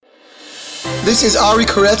This is Ari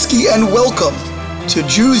Koretsky, and welcome to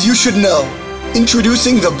Jews You Should Know,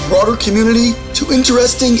 introducing the broader community to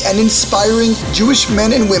interesting and inspiring Jewish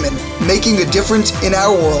men and women making a difference in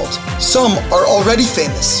our world. Some are already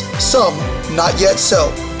famous, some not yet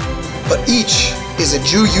so, but each is a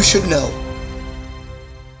Jew you should know.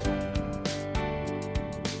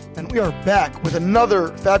 And we are back with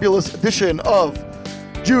another fabulous edition of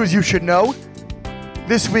Jews You Should Know.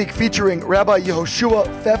 This week featuring Rabbi Yehoshua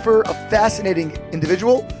Pfeffer, a fascinating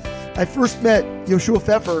individual. I first met Yehoshua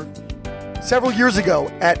Pfeffer several years ago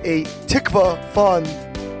at a Tikva Fund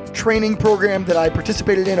training program that I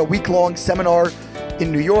participated in, a week-long seminar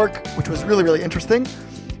in New York, which was really, really interesting.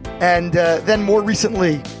 And then more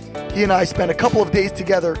recently, he and I spent a couple of days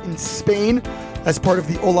together in Spain as part of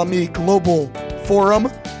the Olami Global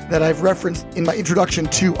Forum that I've referenced in my introduction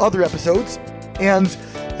to other episodes, and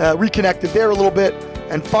reconnected there a little bit,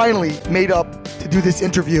 and finally made up to do this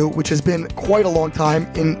interview, which has been quite a long time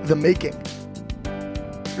in the making.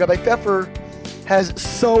 Rabbi Pfeffer has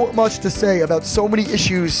so much to say about so many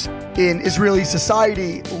issues in Israeli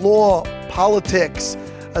society, law, politics,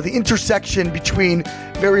 the intersection between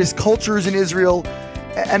various cultures in Israel,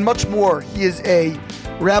 and much more. He is a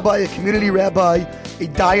rabbi, a community rabbi, a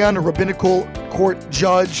dayan, a rabbinical court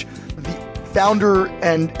judge, the founder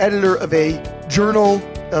and editor of a journal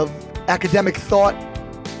of academic thought,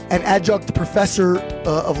 an adjunct professor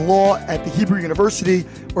of law at the Hebrew University,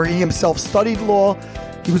 where he himself studied law.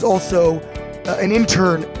 He was also an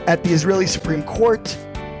intern at the Israeli Supreme Court,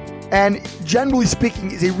 and generally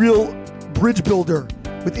speaking is a real bridge builder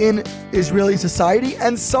within Israeli society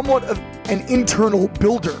and somewhat of an internal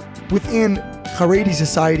builder within Haredi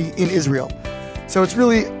society in Israel. So it's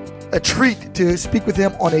really a treat to speak with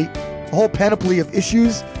him on a whole panoply of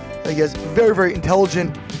issues. He has very, very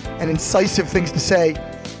intelligent and incisive things to say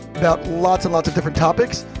about lots and lots of different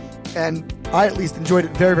topics, and I at least enjoyed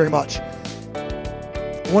it very, very much.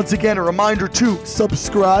 Once again, a reminder to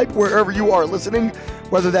subscribe wherever you are listening,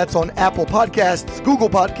 whether that's on Apple Podcasts, Google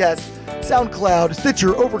Podcasts, SoundCloud,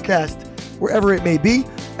 Stitcher, Overcast, wherever it may be,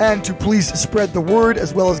 and to please spread the word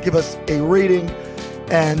as well as give us a rating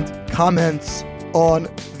and comments on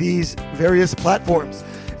these various platforms.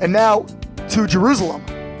 And now to Jerusalem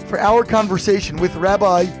for our conversation with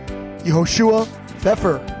Rabbi Yehoshua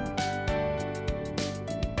Pfeffer.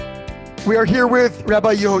 We are here with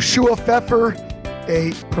Rabbi Yehoshua Pfeffer,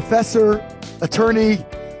 a professor, attorney,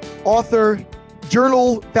 author,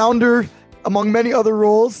 journal founder, among many other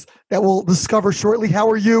roles that we'll discover shortly. How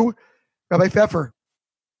are you, Rabbi Pfeffer?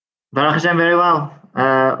 Baruch Hashem, very well.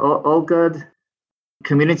 All good.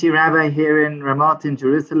 Community rabbi here in Ramat in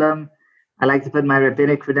Jerusalem. I like to put my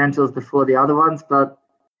rabbinic credentials before the other ones, but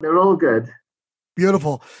they're all good.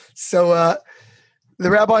 Beautiful. So the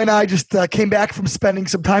rabbi and I just came back from spending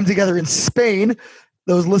some time together in Spain.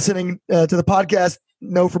 Those listening to the podcast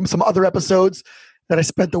know from some other episodes that I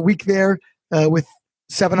spent a week there with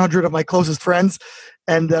 700 of my closest friends.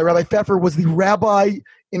 And Rabbi Pfeffer was the rabbi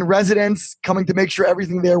in residence, coming to make sure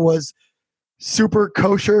everything there was super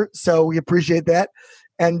kosher. So we appreciate that.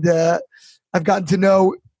 And I've gotten to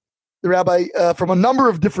know the rabbi from a number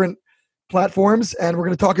of different platforms, and we're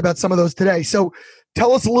going to talk about some of those today. So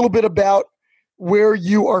tell us a little bit about where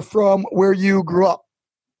you are from, where you grew up.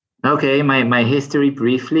 Okay, my history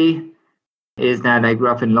briefly is that I grew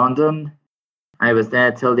up in London. I was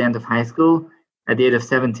there till the end of high school. At the age of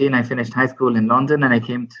 17, I finished high school in London and I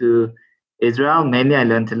came to Israel. Mainly, I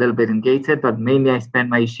learned a little bit in Gated, but mainly I spent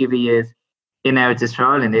my yeshiva years in Eretz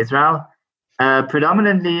Yisrael, in Israel.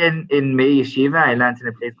 Predominantly in Meir Yeshiva, I learned in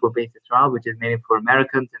a place called Beit Yisrael, which is mainly for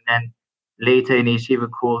Americans, and then later in a yeshiva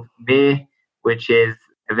called Meir, which is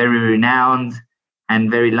a very renowned and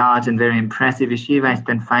very large and very impressive yeshiva. I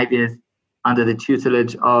spent 5 years under the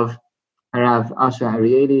tutelage of Rav Asher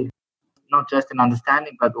Arieli, not just in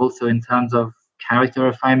understanding, but also in terms of character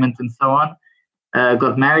refinement and so on.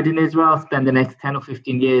 Got married in Israel, spent the next 10 or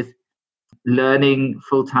 15 years learning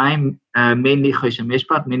full-time, mainly Choshen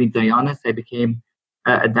Mishpat, mainly Dayanis. I became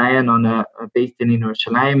a Dayan based in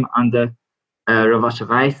Yerushalayim under Rav Asher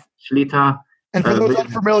Weiss Shlita. And for those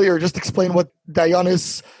unfamiliar, just explain what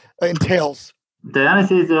Dayanis entails. Dayanis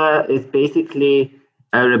is basically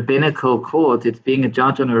a rabbinical court. It's being a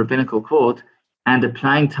judge on a rabbinical court and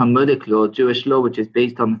applying Talmudic law, Jewish law, which is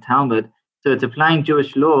based on the Talmud. So it's applying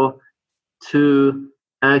Jewish law to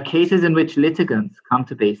cases in which litigants come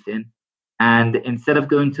to Beis Din, and instead of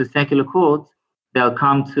going to secular courts, they'll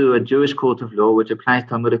come to a Jewish court of law, which applies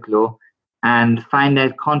Talmudic law, and find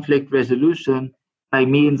that conflict resolution by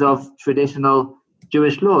means of traditional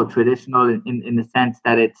Jewish law, traditional in the sense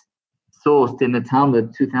that it's sourced in the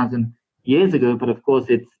Talmud 2,000 years ago, but of course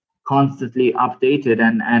it's constantly updated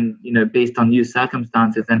and based on new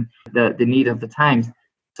circumstances and the need of the times.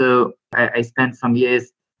 So I spent some years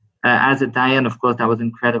as a dayan. Of course, that was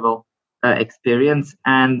incredible experience.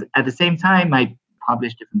 And at the same time, I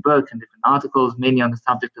published different books and different articles, mainly on the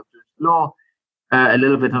subject of Jewish law, a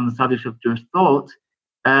little bit on the subject of Jewish thought.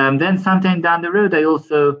 Then sometime down the road, I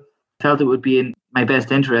also felt it would be in my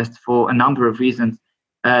best interest for a number of reasons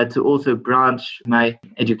to also branch my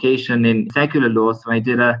education in secular law. So I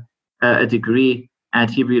did a degree at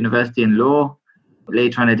Hebrew University in law.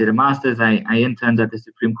 Later on, I did a master's. I interned at the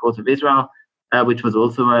Supreme Court of Israel, which was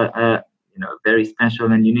also a very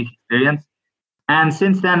special and unique experience. And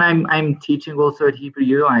since then, I'm teaching also at Hebrew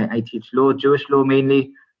U. I teach law, Jewish law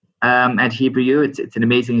mainly, at Hebrew U. It's an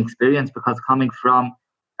amazing experience because coming from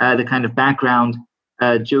the kind of background,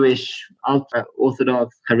 Jewish, Orthodox,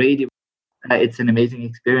 Haredi, it's an amazing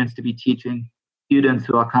experience to be teaching students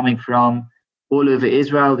who are coming from all over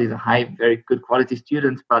Israel. These are high, very good quality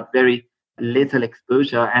students, but very little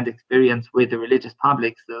exposure and experience with the religious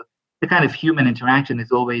public. So the kind of human interaction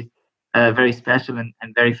is always very special and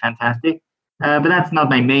very fantastic. But that's not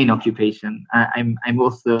my main occupation. I'm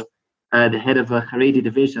also the head of a Haredi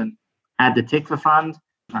division at the Tikva Fund.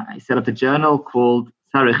 I set up a journal called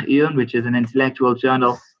Sarich Iyun, which is an intellectual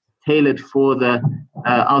journal tailored for the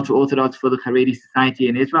ultra-Orthodox, for the Haredi society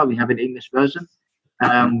in Israel. We have an English version.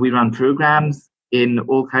 We run programs in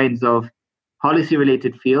all kinds of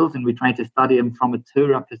policy-related fields, and we try to study them from a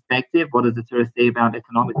Torah perspective. What does the Torah say about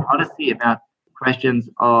economic policy, about questions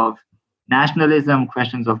of nationalism,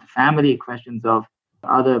 questions of the family, questions of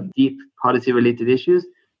other deep policy-related issues?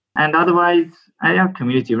 And otherwise, I am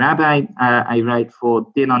community rabbi. I write for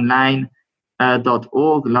dinonline.org,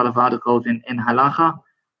 a lot of articles in halacha.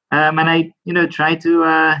 And I, try to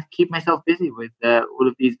keep myself busy with all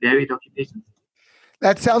of these varied occupations.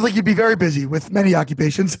 That sounds like you'd be very busy with many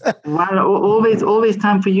occupations. Well, always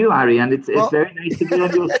time for you, Ari, and it's very nice to be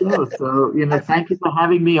on your show. So, thank you for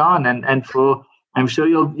having me on, and for I'm sure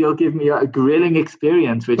you'll give me a grilling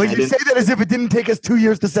experience. Which you say that as if it didn't take us 2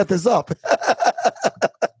 years to set this up.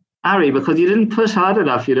 Ari, because you didn't push hard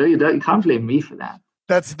enough. You can't blame me for that.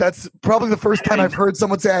 That's probably the first time I've heard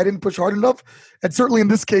someone say I didn't push hard enough. And certainly in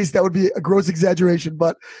this case, that would be a gross exaggeration,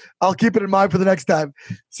 but I'll keep it in mind for the next time.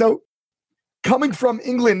 So coming from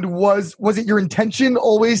England, was it your intention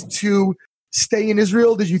always to stay in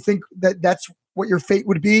Israel? Did you think that that's what your fate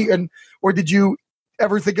would be? Or did you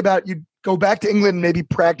ever think about you'd go back to England and maybe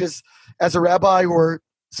practice as a rabbi or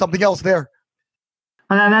something else there?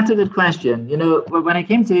 Well, that's a good question. When I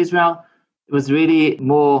came to Israel, it was really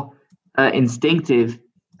more instinctive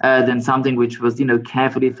than something which was,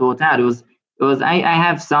 carefully thought out. It was. I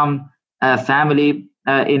have some family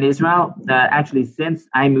in Israel. Actually, since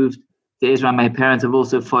I moved to Israel, my parents have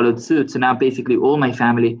also followed suit. So now basically all my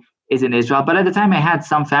family is in Israel. But at the time, I had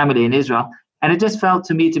some family in Israel, and it just felt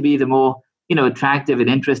to me to be the more, attractive and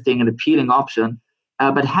interesting and appealing option.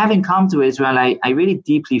 But having come to Israel, I really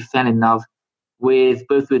deeply fell in love with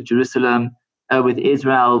Jerusalem, with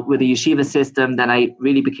Israel, with the yeshiva system that I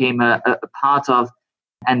really became a part of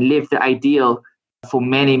and lived the ideal for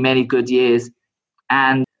many, many good years.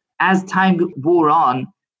 And as time wore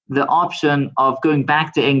on, the option of going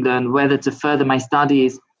back to England, whether to further my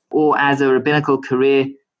studies or as a rabbinical career,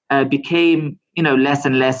 became, less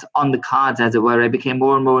and less on the cards, as it were. I became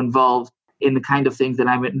more and more involved in the kind of things that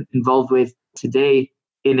I'm involved with today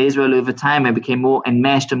in Israel over time. I became more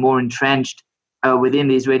enmeshed and more entrenched within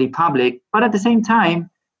the Israeli public. But at the same time,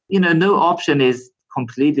 no option is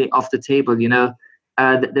completely off the table.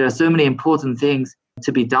 There are so many important things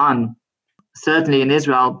to be done, certainly in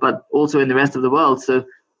Israel, but also in the rest of the world. So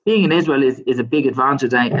being in Israel is a big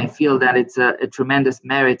advantage. I feel that it's a tremendous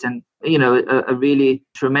merit and, a really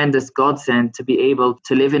tremendous godsend to be able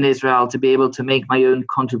to live in Israel, to be able to make my own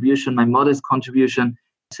contribution, my modest contribution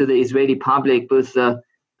to the Israeli public, both the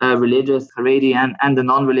religious, Haredi, and the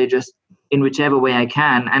non-religious, in whichever way I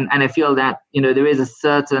can. And I feel that, there is a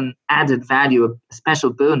certain added value, a special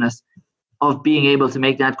bonus of being able to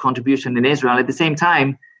make that contribution in Israel. At the same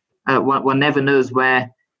time, one never knows where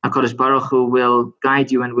HaKadosh Baruch Hu will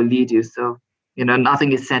guide you and will lead you. So,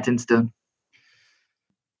 nothing is set in stone.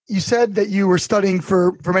 You said that you were studying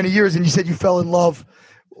for many years and you said you fell in love.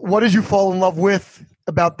 What did you fall in love with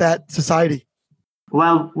about that society?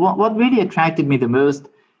 Well, what really attracted me the most,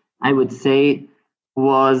 I would say,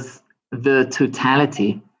 was the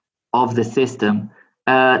totality of the system,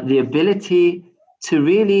 the ability to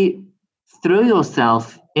really throw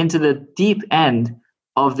yourself into the deep end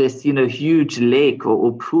of this, huge lake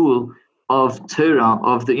or pool of Torah,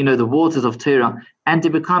 of the waters of Torah, and to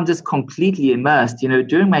become just completely immersed.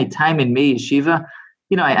 During my time in Meir Yeshiva,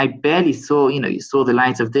 I barely saw, you saw the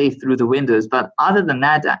light of day through the windows. But other than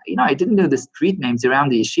that, I didn't know the street names around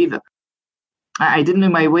the yeshiva. I didn't know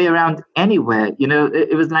my way around anywhere.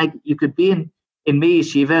 It was like you could be in Meir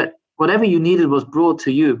Yeshiva. Whatever you needed was brought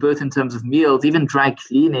to you, both in terms of meals, even dry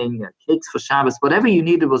cleaning, cakes for Shabbos. Whatever you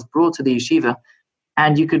needed was brought to the yeshiva.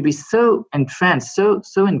 And you could be so entranced, so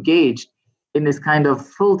engaged in this kind of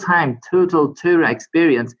full-time, total Torah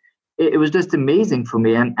experience. It was just amazing for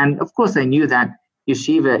me. And of course, I knew that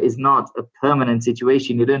yeshiva is not a permanent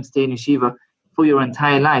situation. You don't stay in yeshiva for your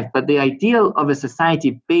entire life. But the ideal of a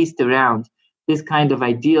society based around this kind of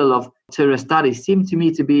ideal of Torah study seemed to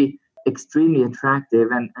me to be extremely attractive.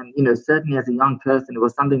 And certainly as a young person, it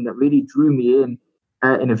was something that really drew me in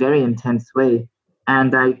a very intense way.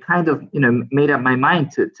 And I kind of, made up my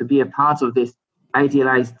mind to be a part of this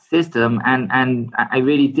idealized system. And I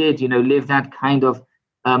really did, live that kind of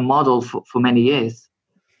model for many years.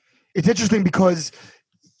 It's interesting because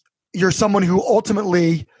you're someone who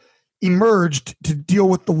ultimately emerged to deal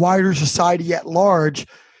with the wider society at large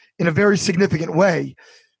in a very significant way.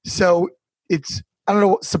 So it's, I don't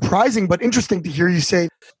know, surprising, but interesting to hear you say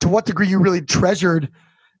to what degree you really treasured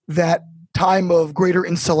that time of greater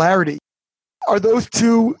insularity. Are those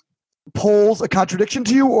two poles a contradiction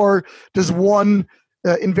to you, or does one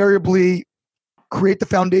invariably create the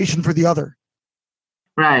foundation for the other?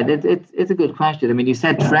 Right. It's a good question. I mean, you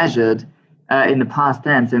said treasured in the past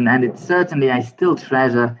tense, and it's certainly, I still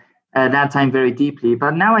treasure that time very deeply.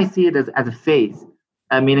 But now I see it as a phase,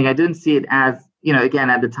 meaning I don't see it as,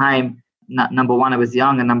 again, at the time, number one, I was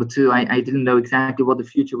young, and number two, I didn't know exactly what the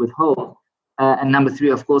future would hold. And number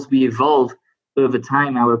three, of course, we evolve over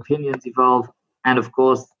time, our opinions evolve, and of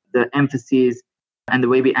course, the emphases and the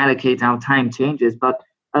way we allocate our time changes. But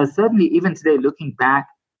certainly, even today, looking back,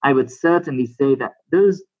 I would certainly say that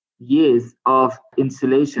those years of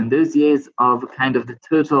insulation, those years of kind of the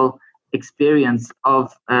total experience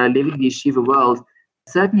of living the yeshiva world,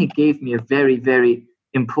 certainly gave me a very, very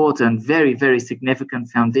important, very, very significant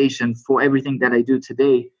foundation for everything that I do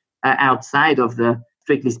today outside of the,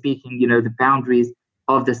 strictly speaking, the boundaries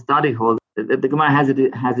of the study hall. The Gemara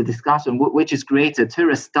has a discussion, which is greater,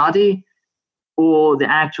 Torah study or the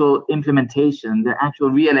actual implementation, the actual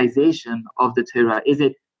realization of the Torah? Is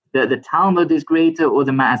it the Talmud is greater or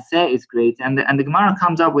the Maaseh is greater? And the Gemara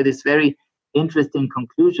comes up with this very interesting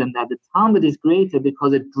conclusion that the Talmud is greater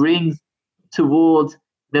because it brings towards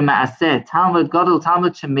the Maaseh. Talmud Gadol,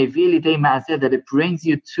 Talmud Shemevi Lidei Maaseh, that it brings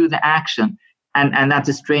you to the action. And that's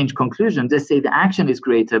a strange conclusion. Just say the action is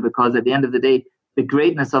greater because at the end of the day, the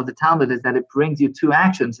greatness of the Talmud is that it brings you to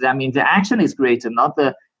action. So that means the action is greater, not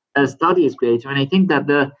the study is greater. And I think that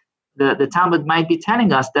the Talmud might be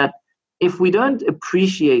telling us that if we don't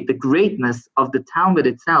appreciate the greatness of the Talmud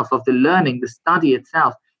itself, of the learning, the study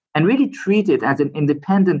itself, and really treat it as an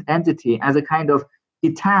independent entity, as a kind of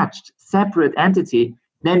detached, separate entity,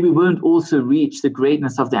 then we won't also reach the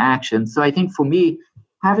greatness of the action. So I think for me,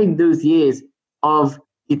 having those years of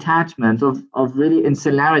detachment, of really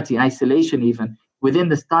insularity, isolation even, within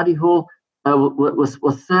the study hall was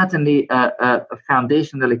certainly a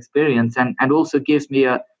foundational experience, and also gives me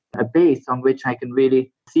a base on which I can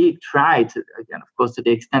really try to, again, of course, to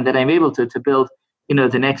the extent that I'm able to build,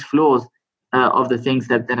 the next floors of the things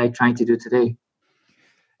that I try to do today.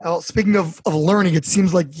 Well, speaking of learning, it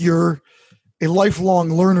seems like you're a lifelong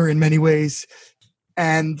learner in many ways,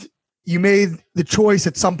 and you made the choice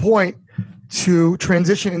at some point to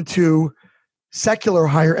transition into secular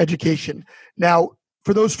higher education. Now,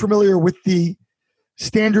 for those familiar with the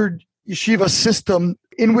standard yeshiva system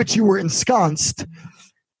in which you were ensconced,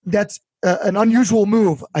 that's an unusual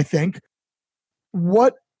move, I think.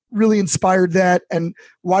 What really inspired that, and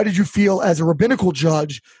why did you feel as a rabbinical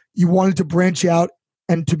judge you wanted to branch out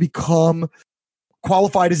and to become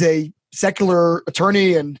qualified as a secular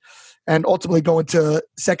attorney and ultimately go into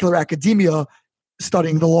secular academia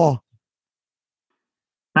studying the law?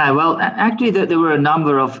 Right. Well, actually, there were a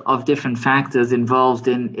number of different factors involved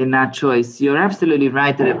in that choice. You're absolutely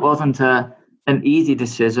right that it wasn't an easy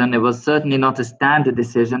decision. It was certainly not a standard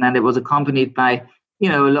decision, and it was accompanied by,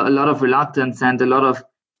 a lot of reluctance and a lot of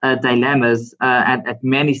dilemmas at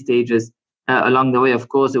many stages along the way. Of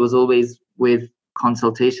course, it was always with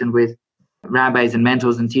consultation with rabbis and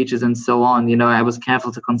mentors and teachers and so on. I was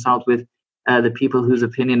careful to consult with the people whose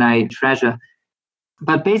opinion I treasure.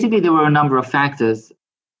 But basically, there were a number of factors.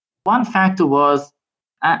 One factor was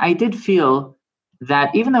I did feel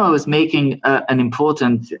that even though I was making an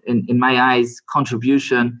important, in my eyes,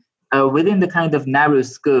 contribution within the kind of narrow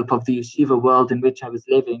scope of the yeshiva world in which I was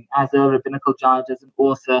living, as a rabbinical judge, as an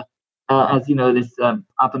author, as this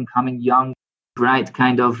up-and-coming young, bright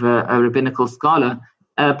kind of a rabbinical scholar,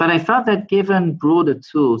 But I felt that given broader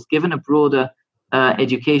tools, given a broader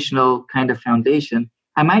educational kind of foundation,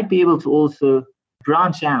 I might be able to also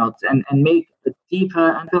branch out and make a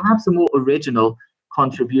deeper and perhaps a more original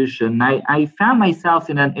contribution. I found myself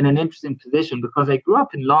in an interesting position because I grew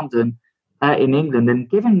up in London, in England, and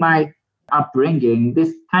given my upbringing,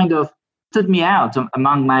 this kind of stood me out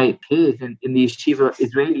among my peers in the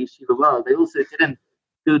Israeli yeshiva world. I also didn't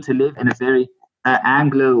go to live in a very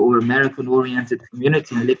Anglo or American-oriented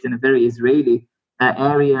community. I lived in a very Israeli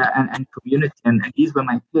area and community, and these were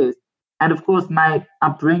my peers. And of course, my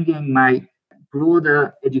upbringing, my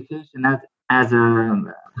broader education as a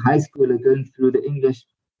high schooler going through the English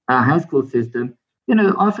high school system,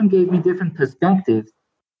 often gave me different perspectives.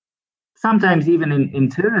 Sometimes even in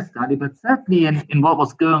Torah study, but certainly in what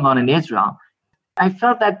was going on in Israel. I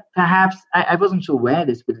felt that perhaps, I wasn't sure where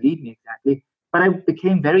this would lead me exactly, but I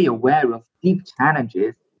became very aware of deep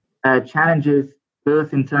challenges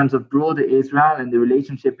both in terms of broader Israel and the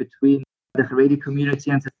relationship between the Haredi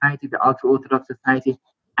community and society, the ultra-Orthodox society,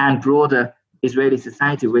 and broader Israeli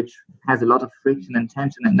society, which has a lot of friction and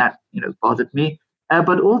tension, and that bothered me.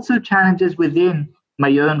 But also challenges within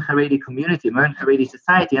my own Haredi community, my own Haredi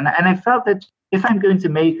society, and I felt that if I'm going to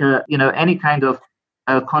make any kind of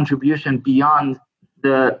contribution beyond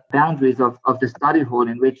the boundaries of the study hall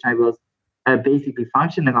in which I was basically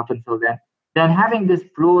functioning up until then having this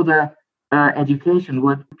broader education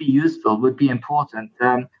would be useful, would be important.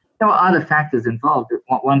 There were other factors involved.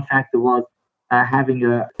 One factor was having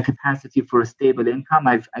a capacity for a stable income.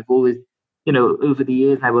 I've always, over the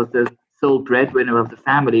years, I was the sole breadwinner of the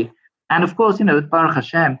family. And of course, Baruch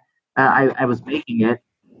Hashem, I was making it.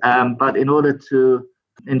 But in order to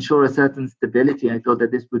ensure a certain stability, I thought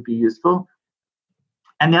that this would be useful.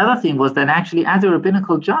 And the other thing was that actually, as a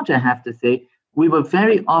rabbinical judge, I have to say, we were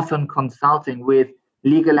very often consulting with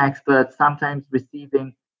legal experts, sometimes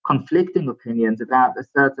receiving conflicting opinions about a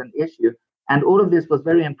certain issue. And all of this was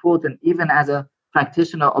very important, even as a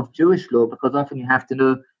practitioner of Jewish law, because often you have to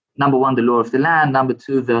know, number one, the law of the land, number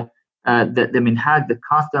two, the minhag, the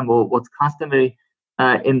custom, or what's customary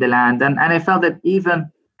in the land. And I felt that even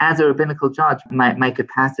as a rabbinical judge, my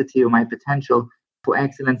capacity or my potential for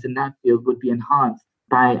excellence in that field would be enhanced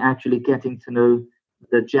by actually getting to know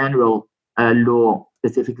the general law,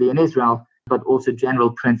 specifically in Israel, but also general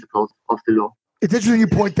principles of the law. It's interesting you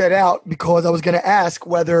point that out, because I was going to ask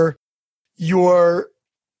whether your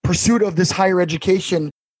pursuit of this higher education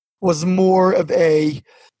was more of a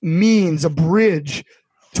means, a bridge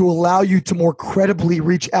to allow you to more credibly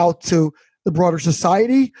reach out to the broader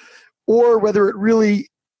society, or whether it really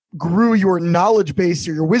grew your knowledge base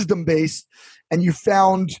or your wisdom base and you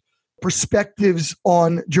found perspectives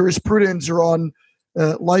on jurisprudence or on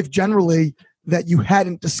life generally that you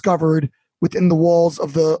hadn't discovered within the walls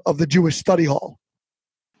of the Jewish study hall.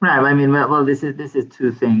 Right. I mean, well, this is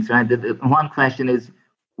two things, right? The one question is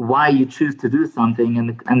why you choose to do something,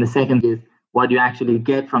 and the second is what you actually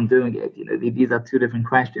get from doing it. These are two different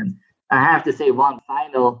questions. I have to say one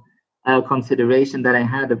final consideration that I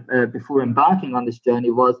had before embarking on this journey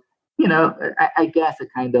was, I guess a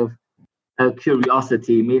kind of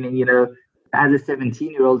curiosity, meaning, as a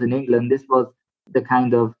 17-year-old in England, this was the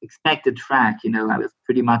kind of expected track. I was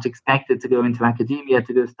pretty much expected to go into academia,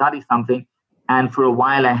 to go study something. And for a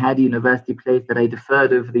while, I had a university place that I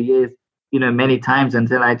deferred over the years, many times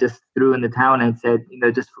until I just threw in the towel and said,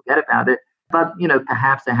 just forget about it. But,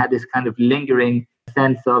 perhaps I had this kind of lingering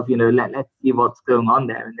sense of, let's see what's going on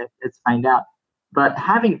there and let's find out. But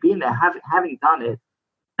having been there, having done it,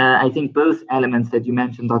 I think both elements that you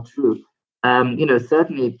mentioned are true.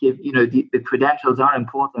 Certainly it gives, the credentials are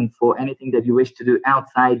important for anything that you wish to do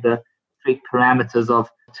outside the strict parameters of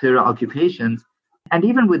Torah occupations. And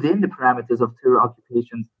even within the parameters of Torah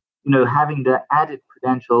occupations, having the added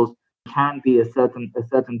credentials can be a certain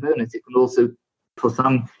bonus. It can also, for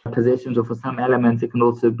some positions or for some elements, it can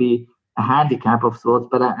also be a handicap of sorts.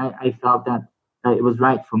 But I felt that it was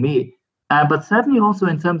right for me. But certainly also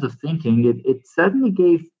in terms of thinking, it certainly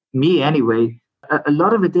gave me anyway a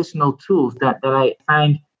lot of additional tools that I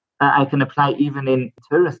find I can apply even in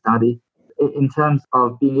Torah study, in terms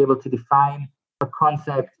of being able to define a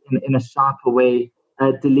concept in a sharper way,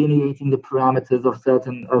 delineating the parameters of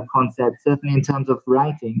certain concepts, certainly in terms of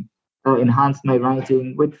writing, enhanced my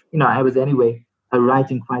writing, which, I was anyway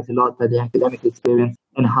writing quite a lot, but the academic experience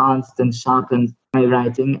enhanced and sharpened my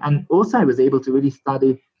writing. And also I was able to really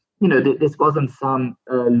study, this wasn't some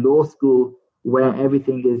law school where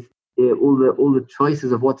everything is, all the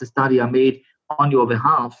choices of what to study are made on your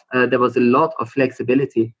behalf. There was a lot of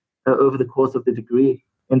flexibility over the course of the degree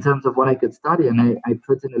in terms of what I could study. And I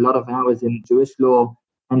put in a lot of hours in Jewish law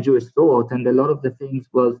and Jewish thought. And a lot of the things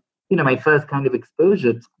was, my first kind of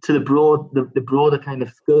exposure to the broader kind of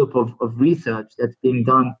scope of research that's being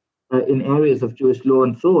done in areas of Jewish law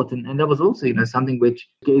and thought. And that was also, something which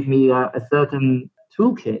gave me a certain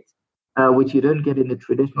toolkit, which you don't get in the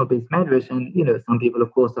traditional base medrash. And, some people,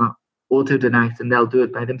 of course, are autodidacts and they'll do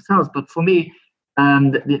it by themselves. But for me,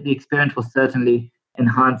 the experience was certainly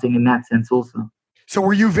enhancing in that sense also. So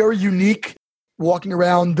were you very unique walking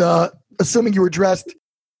around, assuming you were dressed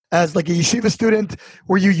as like a yeshiva student?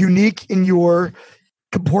 Were you unique in your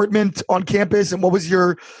comportment on campus? And what was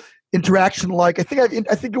your interaction like? I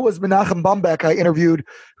think it was Menachem Bambeck I interviewed,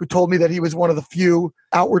 who told me that he was one of the few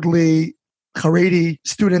outwardly Haredi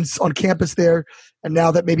students on campus there, and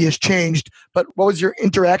now that maybe has changed. But what was your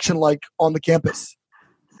interaction like on the campus?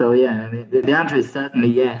 So yeah, the answer is certainly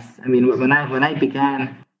yes. When I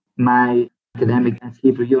began my academic at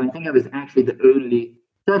Hebrew U, I think I was actually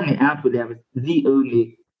certainly outwardly, I was the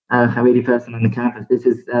only Haredi person on the campus. This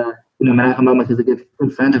is, Menachem Bambeck is a good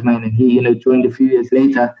friend of mine, and he, joined a few years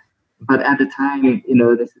later. But at the time,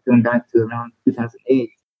 this is going back to around 2008,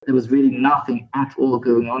 there was really nothing at all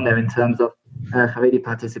going on there in terms of Haredi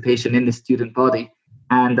participation in the student body.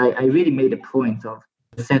 And I really made a point of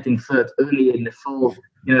setting foot only in the full,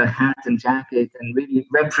 hat and jacket and really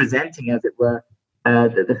representing, as it were,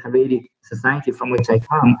 the Haredi society from which I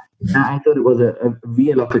come. I thought it was a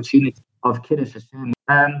real opportunity of Kiddush Hashem.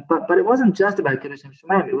 But it wasn't just about Kiddush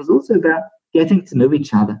Hashem. It was also about getting to know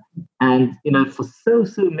each other. And, for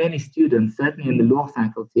so many students, certainly in the law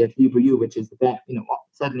faculty at Hebrew U, which is the best,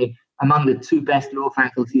 certainly among the two best law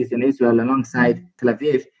faculties in Israel alongside Tel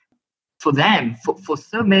Aviv, for them, for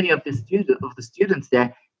so many of the students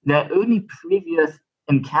there, their only previous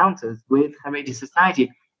encounters with Haredi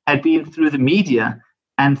society had been through the media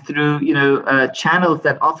and through, channels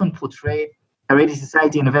that often portray Haredi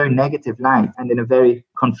society in a very negative light and in a very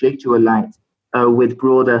conflictual light with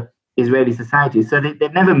broader Israeli society. So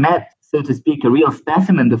they've never met, so to speak, a real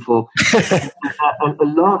specimen before. a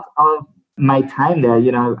lot of my time there,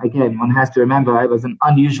 again, one has to remember I was an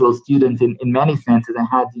unusual student in many senses. I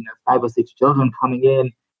had, 5 or 6 children coming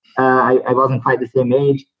in. I wasn't quite the same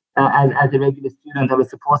age as a regular student. I was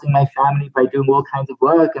supporting my family by doing all kinds of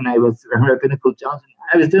work, and I was a rabbinical judge.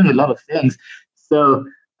 I was doing a lot of things. So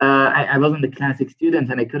I wasn't the classic student,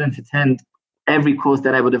 and I couldn't attend every course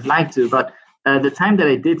that I would have liked to. But the time that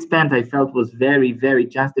I did spend, I felt was very, very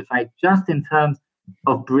justified, just in terms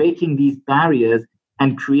of breaking these barriers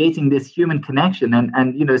and creating this human connection.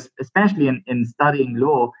 And especially in studying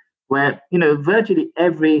law, where, virtually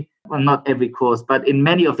not every course, but in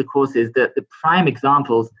many of the courses, the prime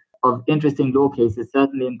examples of interesting law cases,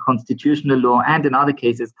 certainly in constitutional law and in other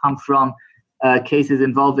cases, come from cases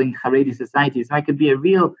involving Haredi society. So I could be a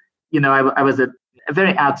real, I was a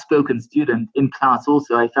very outspoken student in class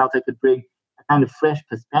also. I felt I could bring a kind of fresh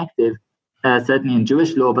perspective, certainly in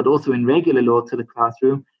Jewish law, but also in regular law to the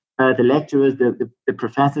classroom. The lecturers, the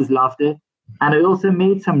professors loved it. And I also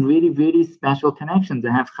made some really, really special connections.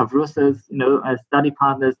 I have chavrusas, study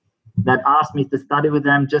partners that asked me to study with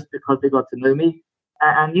them just because they got to know me.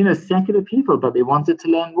 And, secular people, but they wanted to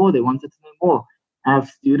learn more. They wanted to know more. I have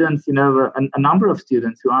students, a number of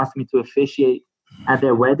students who asked me to officiate at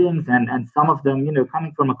their weddings, and some of them,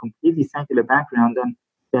 coming from a completely secular background, and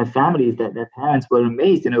their families, their parents were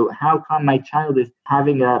amazed, how come my child is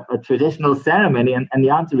having a traditional ceremony? And the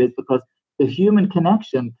answer is because the human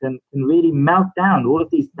connection can really melt down all of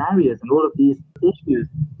these barriers and all of these issues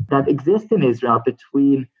that exist in Israel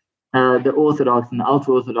between the Orthodox and the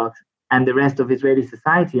ultra-Orthodox and the rest of Israeli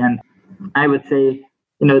society. And I would say,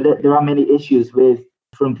 there are many issues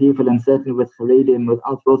from people, and certainly with Haredim, with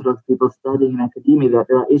ultra-Orthodox people studying in academia, that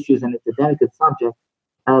there are issues, and it's a delicate subject.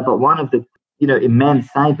 But one of the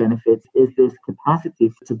immense side benefits is this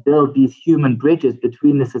capacity to build these human bridges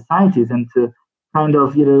between the societies, and to kind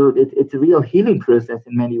of, it's a real healing process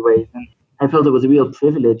in many ways. And I felt it was a real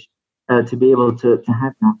privilege to be able to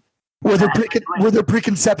have that. Were there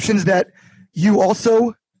preconceptions that you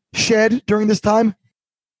also shed during this time?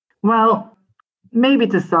 Well, maybe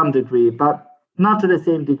to some degree, but not to the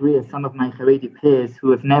same degree as some of my Haredi peers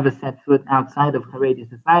who have never set foot outside of Haredi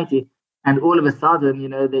society. And all of a sudden,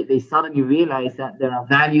 they suddenly realize that there are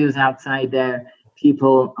values outside there.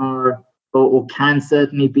 People are or can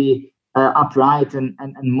certainly be upright and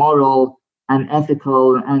moral and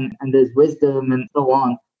ethical, and there's wisdom and so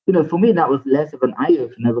on. For me, that was less of an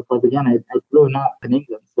eye-opener because, again, I'd grown up in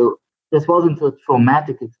England. So this wasn't a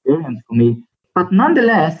traumatic experience for me. But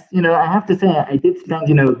nonetheless, I have to say I did spend,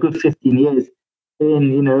 a good 15 years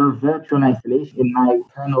in, virtual isolation in my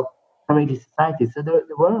internal Haredi society. So there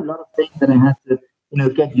were a lot of things that I had to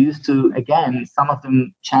get used to, again, some of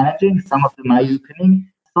them challenging, some of them eye-opening,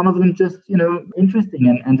 some of them just,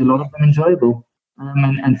 interesting and a lot of them enjoyable.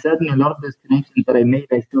 And certainly a lot of those connections that I made,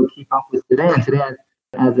 I still keep up with today. And today,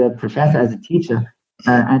 as a professor, as a teacher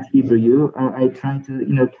at Hebrew U, I try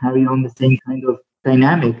to, carry on the same kind of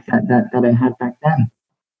dynamic that I had back then.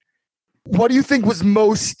 What do you think was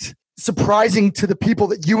most surprising to the people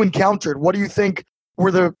that you encountered? What do you think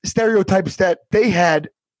were the stereotypes that they had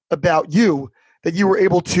about you that you were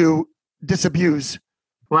able to disabuse?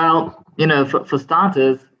 Well, for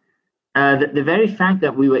starters, the very fact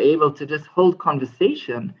that we were able to just hold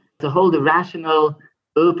conversation, to hold a rational,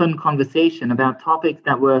 open conversation about topics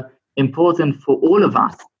that were important for all of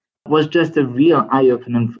us, was just a real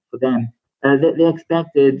eye-opener for them. They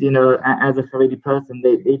expected, as a Haredi person,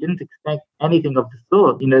 they didn't expect anything of the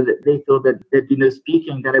sort. They thought that,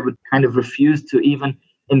 speaking, that I would kind of refuse to even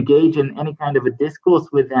engage in any kind of a discourse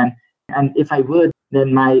with them. And if I would,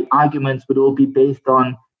 then my arguments would all be based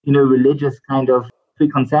on, religious kind of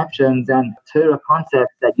preconceptions and Torah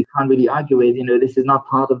concepts that you can't really argue with. This is not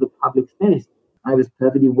part of the public space. I was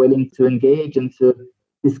perfectly willing to engage and to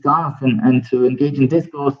discuss and to engage in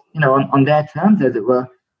discourse, on their terms, as it were.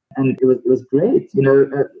 And it was great.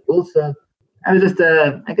 Also, I was just,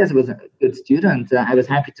 I guess it was a good student. I was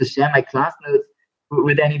happy to share my class notes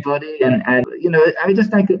with anybody. And I was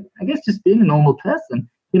just like, I guess just being a normal person.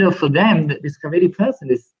 For them, this Haredi person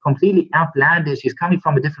is completely outlandish. He's coming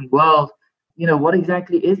from a different world. What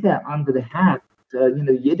exactly is there under the hat?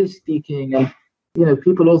 Yiddish speaking. And,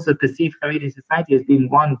 people also perceive Haredi society as being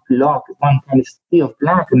one block, one kind of sea of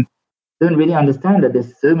black. And don't really understand that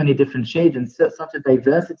there's so many different shades and such a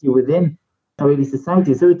diversity within Haredi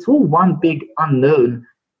society. So it's all one big unknown.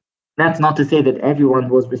 That's not to say that everyone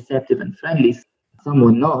was receptive and friendly. Some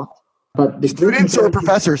were not. But the students or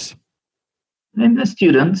professors? And the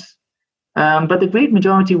students. But the great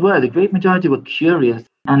majority were. The great majority were curious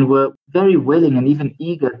and were very willing and even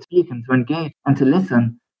eager to speak and to engage and to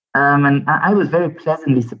listen. And I was very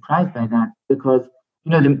pleasantly surprised by that because,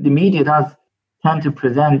 the media does tend to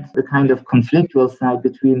present the kind of conflictual side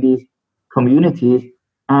between these communities.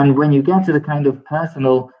 And when you get to the kind of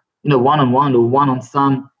personal, one-on-one or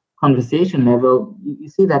one-on-some conversation level, you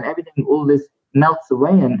see that everything, all this melts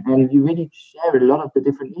away and you really share a lot of the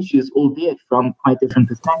different issues, albeit from quite different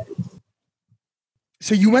perspectives.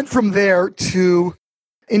 So you went from there to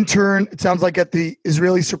intern, it sounds like, at the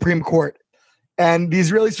Israeli Supreme Court. And the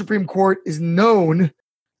Israeli Supreme Court is known,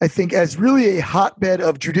 I think, as really a hotbed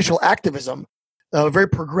of judicial activism. A very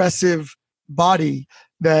progressive body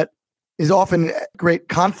that is often in great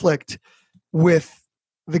conflict with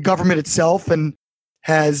the government itself and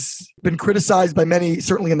has been criticized by many,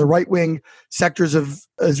 certainly in the right-wing sectors of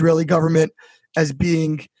Israeli government, as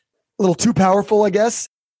being a little too powerful, I guess,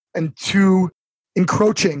 and too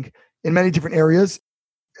encroaching in many different areas.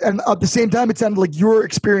 And at the same time, it sounded like your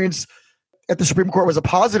experience at the Supreme Court was a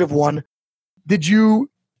positive one. Did you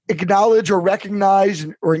acknowledge or recognize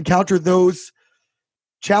or encounter those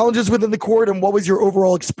challenges within the court, and what was your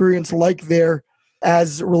overall experience like there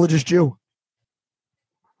as a religious Jew?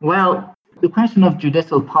 Well, the question of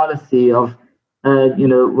judicial policy, of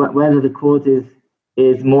whether the court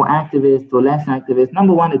is more activist or less activist.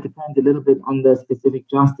 Number one, it depends a little bit on the specific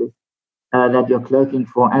justice that you're clerking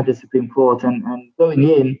for at the Supreme Court. And going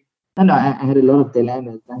in, I had a lot of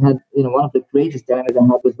dilemmas. I had, one of the greatest dilemmas I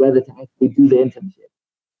had was whether to actually do the internship,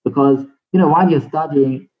 because while you're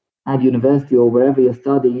studying at university or wherever you're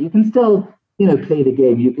studying, you can still, play the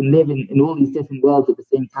game. You can live in all these different worlds at the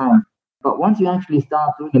same time. But once you actually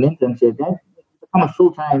start doing an internship, then it's a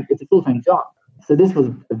full-time job. So this was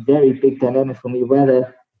a very big dilemma for me,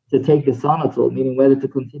 whether to take this on at all, meaning whether to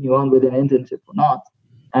continue on with an internship or not.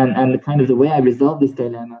 And the kind of the way I resolved this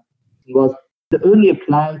dilemma was to only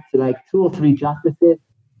apply to like 2 or 3 justices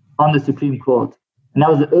on the Supreme Court. And that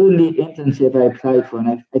was the only internship I applied for. And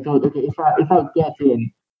I thought, okay, if I get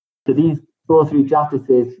in to these 2 or 3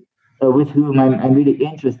 justices with whom I'm really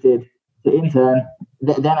interested to intern,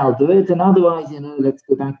 then I'll do it. And otherwise, let's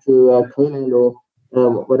go back to Kollel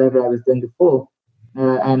or whatever I was doing before.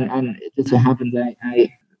 And it just so happens I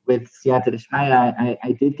with Siyata D'Shmaya,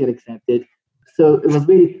 I did get accepted. So it was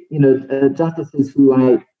really, justices who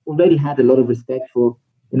I already had a lot of respect for.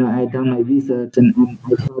 I had done my research and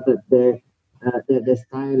I thought that their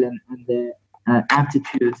style and their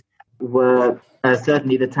aptitudes were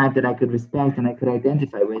certainly the type that I could respect and I could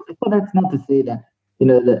identify with. But that's not to say that,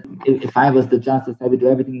 that if I was the justice, I would do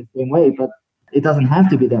everything the same way. But it doesn't have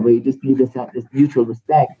to be that way. You just need this mutual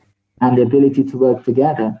respect and the ability to work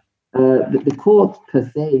together. The court per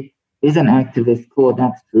se is an activist court,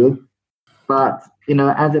 that's true. But,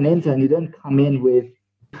 as an intern, you don't come in with,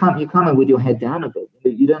 you come in with your head down a bit.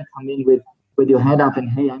 You don't come in with your head up and,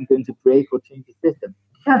 hey, I'm going to break or change the system.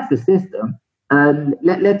 That's the system.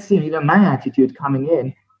 Let's see, my attitude coming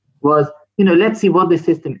in was, let's see what the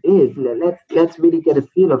system is. Let's really get a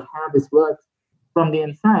feel of how this works from the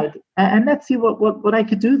inside, and let's see what I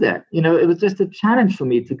could do there. It was just a challenge for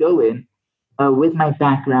me to go in with my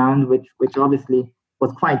background, which obviously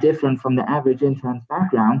was quite different from the average intern's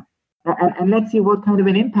background, and let's see what kind of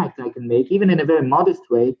an impact I can make, even in a very modest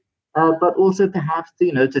way, but also perhaps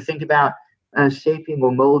to think about shaping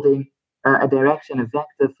or molding a direction, a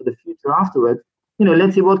vector for the future afterwards.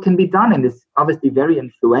 Let's see what can be done in this obviously very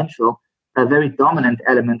influential, very dominant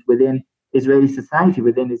element within Israeli society,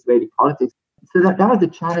 within Israeli politics. So that was the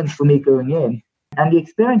challenge for me going in. And the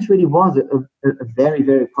experience really was a very,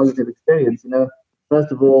 very positive experience.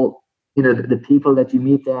 First of all, the people that you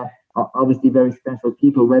meet there are obviously very special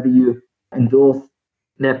people, whether you endorse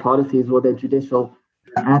their policies or their judicial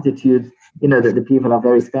attitudes, the people are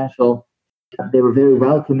very special. They were very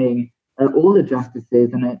welcoming, all the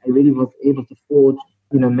justices, and I really was able to forge,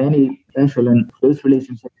 many special and close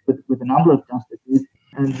relationships with a number of justices.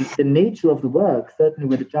 And the nature of the work, certainly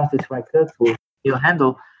with the justice who I clerked for,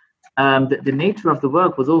 handle, the nature of the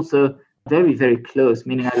work was also very, very close,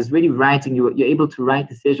 meaning I was really writing, you're able to write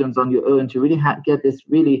decisions on your own, to really get this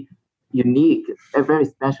really unique, a very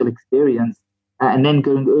special experience, and then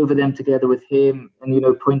going over them together with him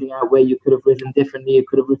and, pointing out where you could have written differently, you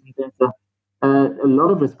could have written better, a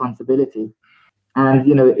lot of responsibility. And,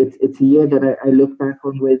 it's a year that I look back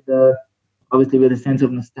on with, obviously with a sense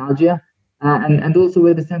of nostalgia, and also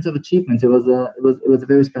with a sense of achievement. It was a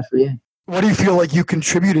very special year. What do you feel like you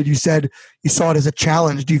contributed? You said you saw it as a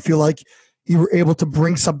challenge. Do you feel like you were able to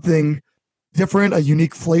bring something different, a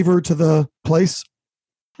unique flavor to the place?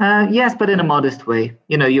 Yes, but in a modest way.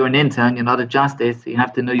 You're an intern, you're not a justice, so you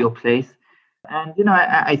have to know your place. And,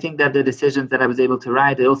 I think that the decisions that I was able to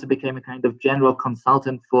write, I also became a kind of general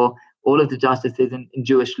consultant for all of the justices in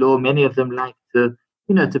Jewish law. Many of them like to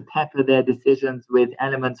pepper their decisions with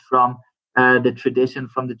elements from the tradition,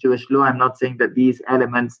 from the Jewish law. I'm not saying that these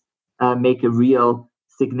elements make a real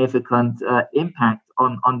significant impact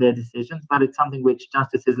on their decisions, but it's something which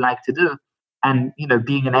justices like to do. And,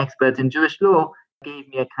 being an expert in Jewish law gave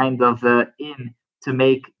me a kind of in to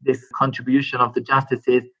make this contribution of the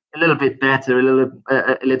justices a little bit better,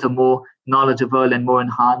 a little more knowledgeable and more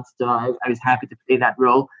enhanced. I was happy to play that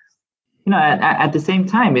role. At the same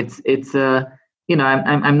time,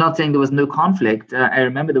 I'm not saying there was no conflict. I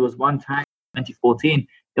remember there was one time, 2014,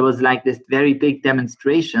 there was like this very big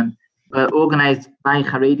demonstration organized by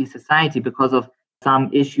Haredi society because of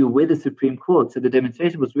some issue with the Supreme Court. So the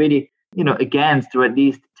demonstration was really, against, or at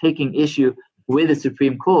least taking issue with the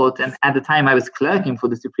Supreme Court. And at the time I was clerking for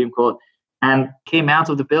the Supreme Court and came out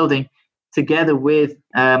of the building together with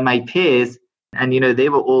my peers. And, they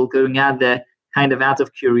were all going out there kind of out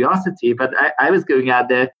of curiosity. But I was going out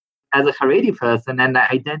there as a Haredi person and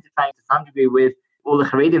identifying to some degree with all the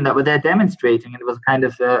Haredim that were there demonstrating. And it was kind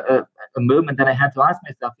of a moment that I had to ask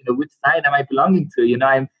myself, which side am I belonging to?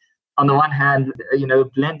 I'm on the one hand,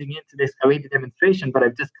 blending into this Haredi demonstration, but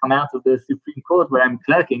I've just come out of the Supreme Court where I'm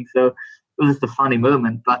clerking. So it was just a funny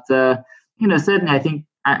moment. But, certainly I think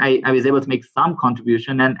I was able to make some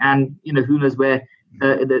contribution and who knows where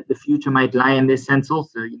the future might lie in this sense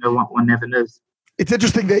also. One never knows. It's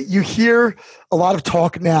interesting that you hear a lot of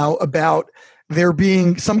talk now about there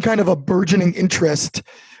being some kind of a burgeoning interest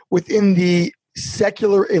within the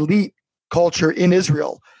secular elite culture in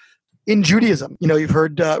Israel, in Judaism. You've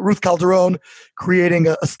heard Ruth Calderon creating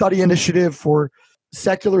a study initiative for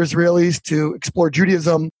secular Israelis to explore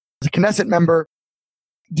Judaism as a Knesset member.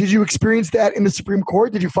 Did you experience that in the Supreme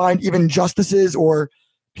Court? Did you find even justices or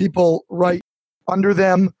people right under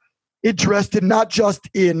them interested not just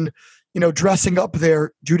in, dressing up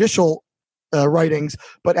their judicial writings,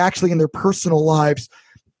 but actually in their personal lives,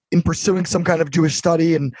 in pursuing some kind of Jewish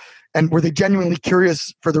study, and were they genuinely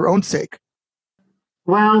curious for their own sake?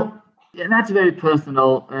 Well, that's a very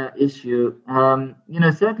personal issue.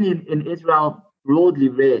 Certainly in Israel, broadly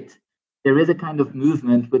read, there is a kind of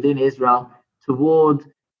movement within Israel toward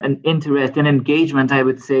an interest and engagement, I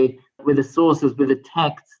would say, with the sources, with the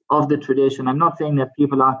texts of the tradition. I'm not saying that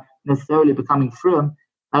people are necessarily becoming frum,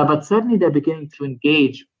 but certainly they're beginning to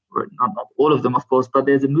engage, or not all of them, of course, but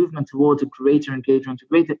there's a movement towards a greater engagement, a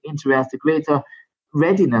greater interest, a greater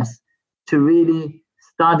readiness to really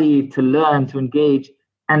study, to learn, to engage.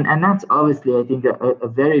 And that's obviously, I think, a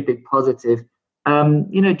very big positive.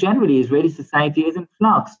 Generally, Israeli society is in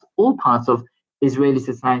flux. All parts of Israeli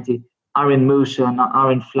society are in motion,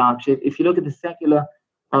 are in flux. If you look at the secular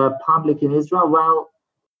public in Israel? Well,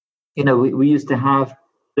 we used to have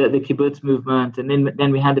the kibbutz movement, and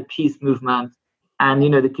then we had the peace movement. And,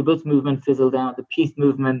 the kibbutz movement fizzled out. The peace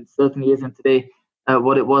movement certainly isn't today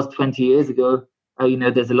what it was 20 years ago.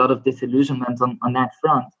 There's a lot of disillusionment on that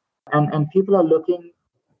front. And people are looking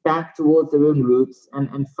back towards their own roots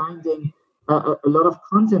and finding a lot of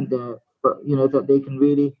content there, that they can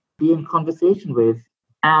really be in conversation with.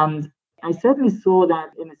 And I certainly saw that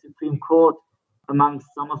in the Supreme Court amongst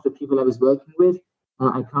some of the people I was working with.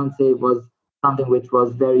 I can't say it was something which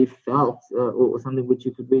was very felt or something which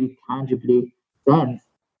you could really tangibly sense.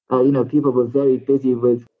 People were very busy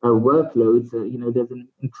with workloads. There's an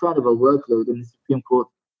incredible workload in the Supreme Court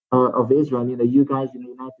of Israel. You guys in the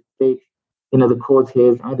United States, the court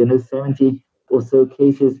hears, 70 or so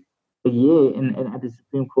cases a year at the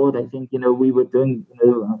Supreme Court. I think, we were doing,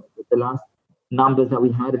 the last numbers that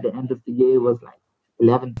we had at the end of the year was like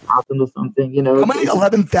 11,000 or something, How many?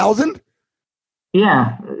 11,000?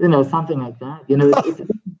 Yeah, something like that.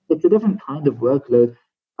 It's a different kind of workload.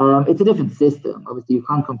 It's a different system. Obviously, you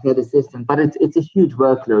can't compare the system, but it's a huge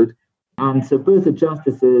workload. And so both the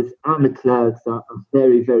justices and the clerks are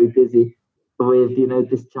very, very busy with,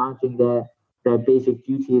 discharging their basic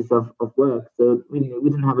duties of work. So we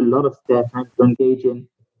didn't have a lot of spare time to engage in,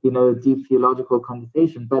 deep theological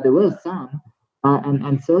conversation, but there were some.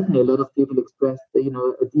 And certainly a lot of people expressed,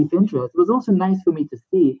 a deep interest. It was also nice for me to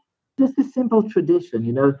see just a simple tradition.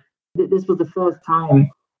 This was the first time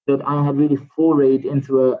that I had really forayed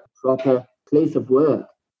into a proper place of work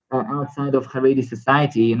outside of Haredi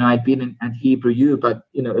society. I'd been at Hebrew U, but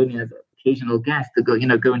only as an occasional guest to go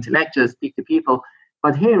into lectures, speak to people.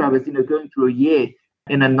 But here I was, going through a year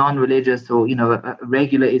in a non-religious or a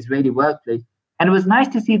regular Israeli workplace, and it was nice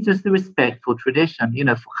to see just the respect for tradition.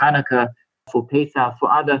 For Hanukkah, for Pesach,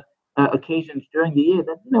 for other occasions during the year.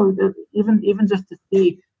 That even just to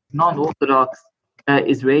see non-Orthodox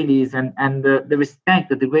Israelis and the respect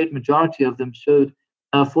that the great majority of them showed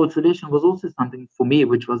for tradition was also something for me,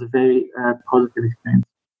 which was a very positive experience.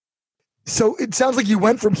 So it sounds like you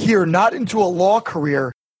went from here not into a law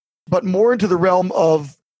career, but more into the realm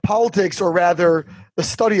of politics, or rather the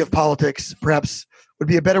study of politics, perhaps would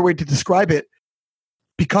be a better way to describe it,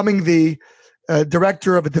 becoming the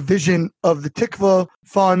director of a division of the Tikva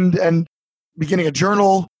Fund and beginning a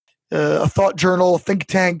journal, a thought journal, think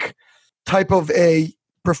tank type of a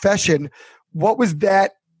profession. What was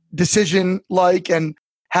that decision like, and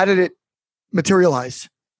how did it materialize?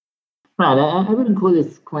 Right, I wouldn't call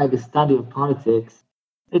this quite a study of politics.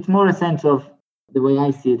 It's more a sense of, the way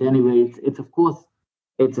I see it anyway, it's of course,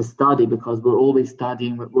 it's a study because we're always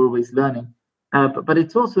studying, we're always learning. But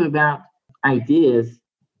it's also about ideas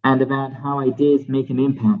and about how ideas make an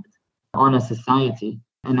impact on a society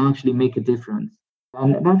and actually make a difference.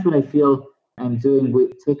 And that's what I feel I'm doing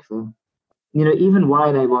with Tikva. Even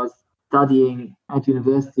while I was studying at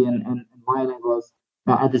university and while I was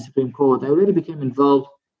at the Supreme Court, I already became involved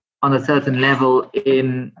on a certain level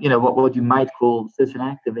in, what you might call social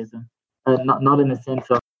activism. Not in the sense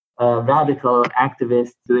of radical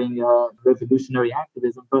activists doing revolutionary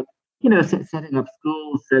activism, but, setting up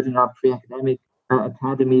schools, setting up free academic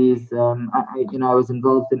academies. I was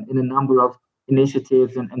involved in a number of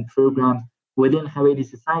initiatives and programs within Haredi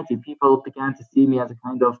society. People began to see me as a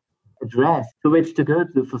kind of address to which to go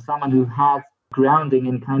to for someone who has grounding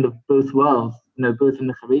in kind of both worlds, both in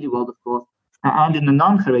the Haredi world, of course, and in the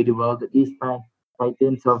non-Haredi world, at least by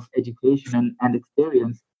dint of education and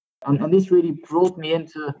experience. And this really brought me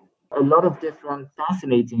into a lot of different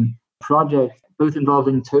fascinating projects, both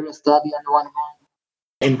involving Torah study on the one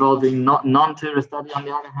hand, involving non-Torah study on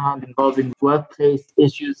the other hand, involving workplace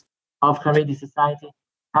issues of Haredi society.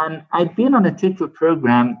 And I'd been on a Tikva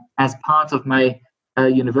program as part of my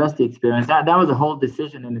university experience. That was a whole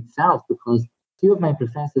decision in itself, because a few of my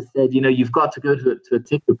professors said, you've got to go to a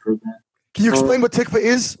Tikva program. Can you explain what Tikva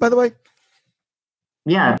is, by the way?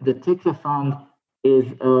 Yeah, the Tikva Fund is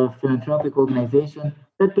a philanthropic organization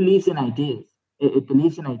that believes in ideas. It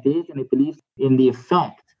believes in ideas, and it believes in the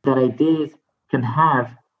effect that ideas can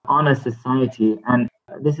have on a society. And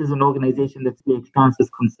this is an organization that really expands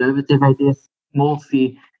conservative ideas,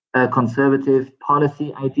 mostly conservative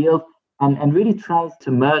policy ideals, and really tries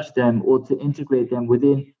to merge them or to integrate them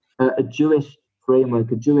within a Jewish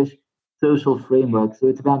framework, a Jewish social framework. So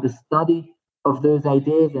it's about the study of those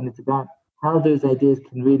ideas, and it's about how those ideas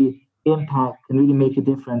can really impact, can really make a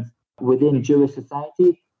difference within Jewish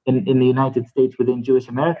society, in the United States, within Jewish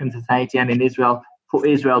American society, and in Israel, for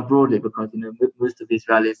Israel broadly, because most of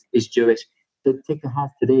Israel is Jewish. So Tikva has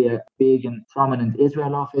today a big and prominent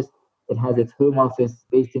Israel office. It has its home office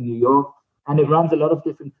based in New York, And it runs a lot of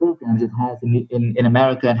different programs. It has in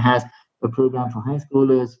America, it has a program for high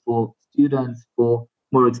schoolers, for students, for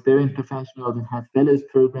more experienced professionals. It has fellows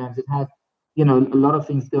programs. It has, a lot of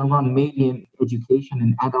things going on, mainly in education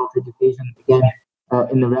and adult education, again,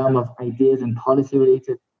 in the realm of ideas and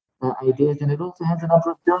policy-related ideas. And it also has a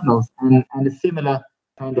number of journals. And a similar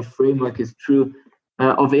kind of framework is true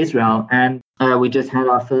of Israel. And we just had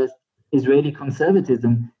our first Israeli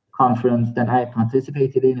conservatism conference that I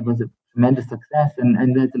participated in. It was a tremendous success.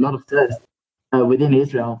 And there's a lot of thirst within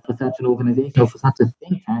Israel for such an organization or for such a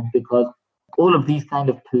think tank, because all of these kind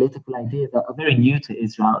of political ideas are very new to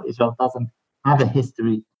Israel. Israel doesn't have a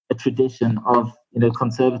history, a tradition of,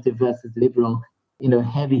 conservative versus liberal,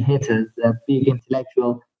 heavy hitters, big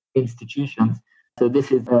intellectual institutions. So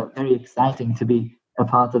this is very exciting to be a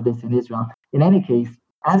part of this in Israel. In any case,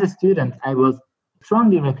 as a student, I was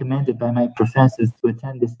strongly recommended by my professors to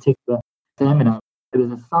attend this Tikva seminar. It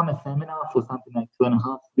was a summer seminar for something like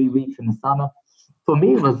 2.5, 3 weeks in the summer. For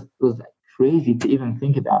me, it was like crazy to even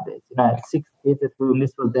think about this. I had 6 kids at home.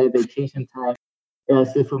 This was their vacation time.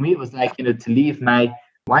 So for me, it was like, to leave my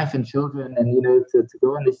wife and children and, to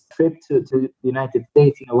go on this trip to the United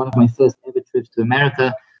States, one of my first ever trips to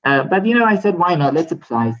America. But, I said, why not? Let's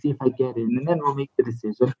apply, see if I get in, and then we'll make the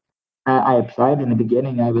decision. I applied. In the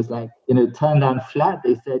beginning, I was like, turned down flat.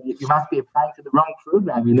 They said, you must be applying to the wrong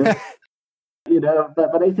program,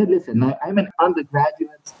 But I said, listen, I'm an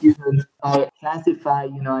undergraduate student. I classify,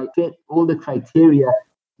 I fit all the criteria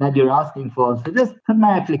that you're asking for. So just put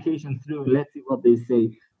my application through and let's see what they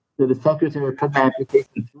say. So the secretary put my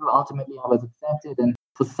application through. Ultimately, I was accepted. And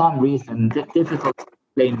for some reason, difficult to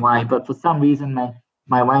explain why, but for some reason,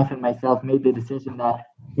 my wife and myself made the decision that,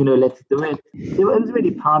 let's do it. It was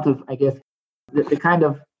really part of, I guess, the kind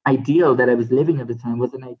of ideal that I was living at the time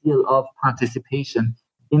was an ideal of participation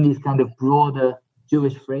in these kind of broader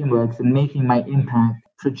Jewish frameworks and making my impact,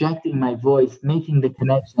 projecting my voice, making the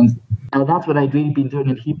connections. And that's what I'd really been doing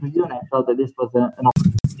in Hebrew U, and I felt that this was an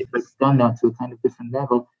opportunity to extend that to a kind of different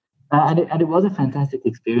level. And it was a fantastic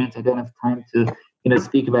experience. I don't have time to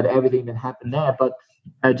speak about everything that happened there, but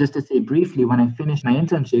just to say briefly, when I finished my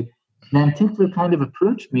internship, then Tikva kind of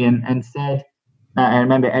approached me and said, I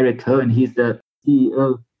remember Eric Cohen, he's the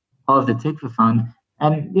CEO of the Tikva Fund,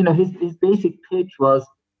 and his basic pitch was,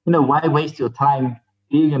 why waste your time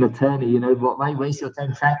being an attorney? Why waste your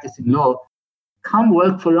time practicing law? Come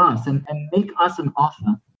work for us and make us an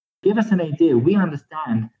offer. Give us an idea. We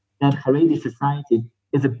understand that Haredi society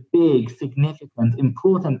is a big, significant,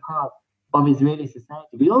 important part of Israeli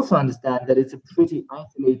society. We also understand that it's a pretty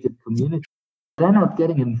isolated community. They're not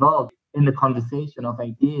getting involved in the conversation of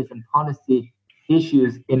ideas and policy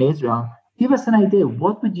issues in Israel. Give us an idea.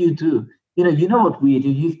 What would you do? You know what we do.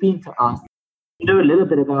 You've been to us. You know a little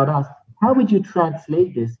bit about us. How would you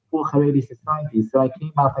translate this for Haredi society? So I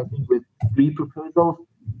came up, I think, with 3 proposals.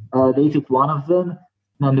 They took one of them,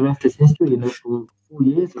 and the rest is history. For 4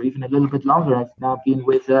 years or even a little bit longer, I've now been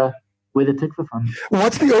with the Tikva Fund.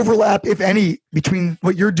 What's the overlap, if any, between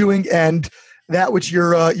what you're doing and that which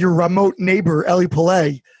your remote neighbor, Eli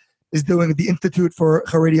Pillay, is doing at the Institute for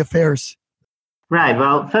Haredi Affairs? Right.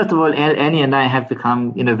 Well, first of all, Annie and I have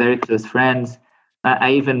become, very close friends.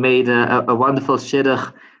 I even made a wonderful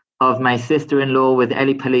shidduch of my sister-in-law with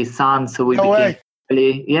Eli Pillay's son. So we became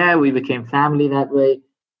family. Yeah, we became family that way.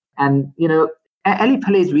 And, Eli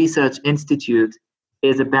Pillay's Research Institute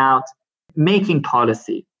is about making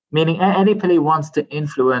policy, meaning Eli Pillay wants to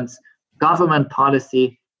influence government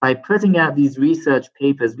policy by putting out these research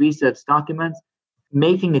papers, research documents,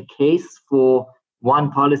 making a case for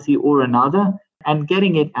one policy or another, and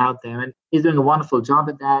getting it out there. And he's doing a wonderful job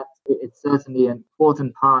at that. It's certainly an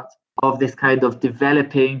important part of this kind of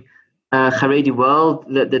developing Haredi world,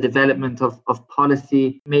 the development of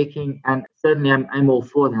policy making, and certainly I'm all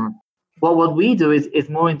for that. What we do is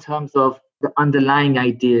more in terms of the underlying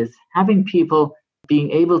ideas, having people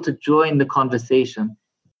being able to join the conversation.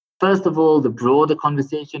 First of all, the broader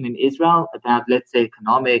conversation in Israel about, let's say,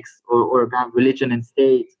 economics or about religion and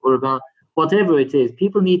state or about whatever it is.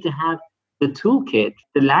 People need to have the toolkit,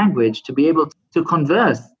 the language to be able to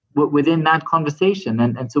converse within that conversation.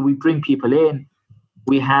 And so we bring people in.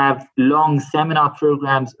 We have long seminar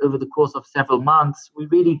programs over the course of several months. We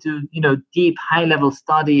really do, deep, high-level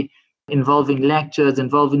study involving lectures,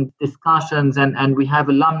 involving discussions, and we have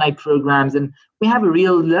alumni programs, and we have a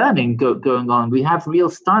real learning going on. We have real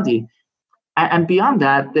study. And beyond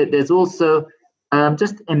that, there's also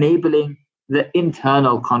just enabling the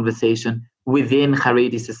internal conversation within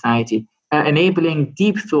Haredi society, enabling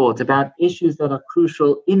deep thought about issues that are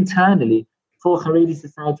crucial internally for Haredi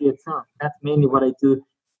society itself. That's mainly what I do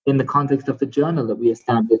in the context of the journal that we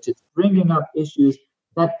established. It's bringing up issues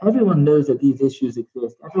that everyone knows that these issues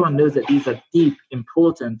exist. Everyone knows that these are deep,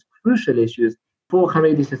 important, crucial issues for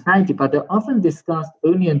Haredi society, but they're often discussed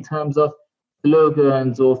only in terms of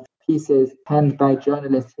slogans or pieces penned by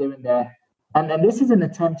journalists here and there. And this is an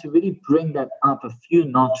attempt to really bring that up a few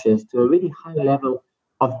notches to a really high level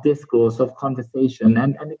of discourse, of conversation.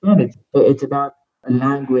 And again, it's about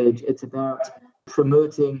language, it's about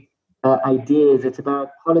promoting ideas, it's about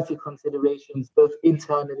policy considerations, both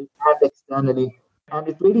internally and externally. And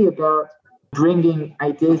it's really about bringing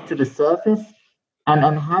ideas to the surface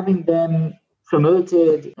and having them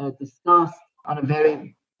promoted, discussed on a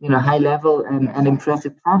very high level and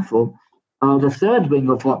impressive platform. The third wing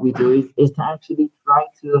of what we do is to actually try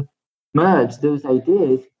to merge those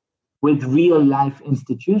ideas with real life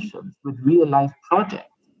institutions, with real life projects.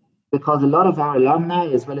 Because a lot of our alumni,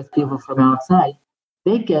 as well as people from outside,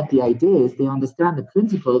 they get the ideas, they understand the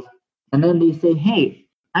principles, and then they say, hey,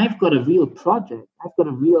 I've got a real project, I've got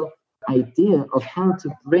a real idea of how to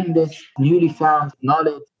bring this newly found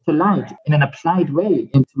knowledge to light in an applied way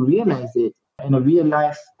and to realize it in a real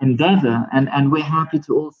life endeavor. And we're happy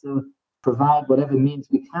to also provide whatever means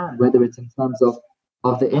we can, whether it's in terms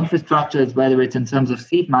of the infrastructures, whether it's in terms of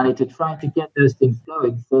seed money, to try to get those things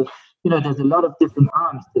going. So, there's a lot of different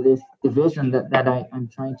arms to this division that I'm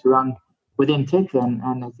trying to run within Tikva,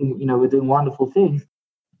 and I think, we're doing wonderful things.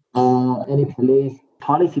 Any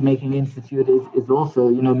policy-making institute is also,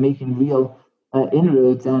 making real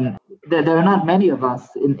inroads, and there are not many of us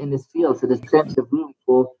in this field, so there's plenty of room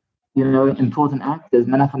for, important actors.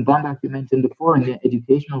 Menachem Bombach, you mentioned before, in the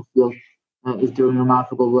educational field, is doing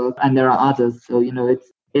remarkable work, and there are others. So,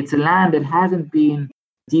 it's a land that hasn't been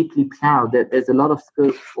deeply plowed. There's a lot of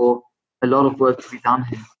scope for a lot of work to be done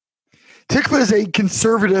here. Tikva is a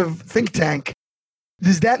conservative think tank.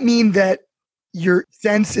 Does that mean that your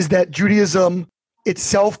sense is that Judaism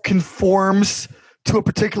itself conforms to a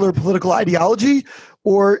particular political ideology,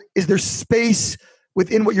 or is there space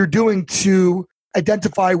within what you're doing to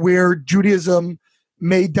identify where Judaism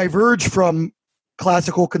may diverge from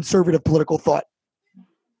classical conservative political thought?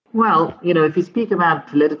 Well, if you speak about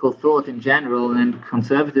political thought in general and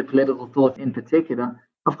conservative political thought in particular,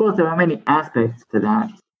 of course, there are many aspects to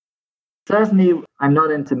that. Certainly, I'm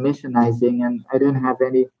not into missionizing, and I don't have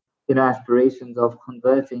any, aspirations of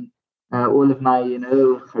converting all of my,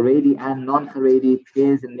 Haredi and non-Haredi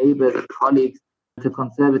peers and neighbors and colleagues to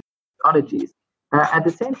conservative ideologies. At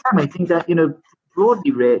the same time, I think that,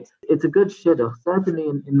 broadly read, it's a good shidduch. Certainly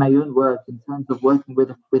in my own work, in terms of working with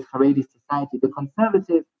Haredi society, the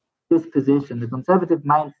conservative disposition, the conservative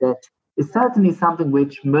mindset is certainly something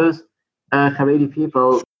which most Haredi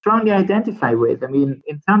people strongly identify with. I mean,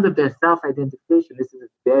 in terms of their self-identification, this is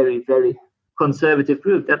a very, very conservative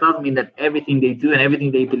group. That doesn't mean that everything they do and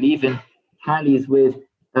everything they believe in tallies with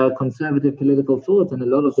conservative political thought, and a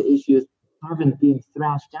lot of the issues haven't been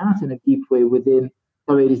thrashed out in a deep way within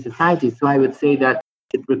Haredi society. So I would say that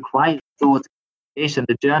it requires thought.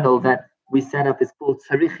 The journal that we set up is called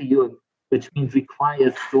Tzarich Iyun, which means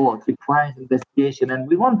requires thought, requires investigation, and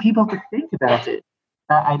we want people to think about it.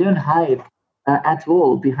 I don't hide at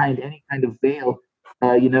all behind any kind of veil,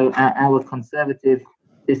 our conservative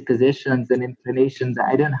dispositions and inclinations.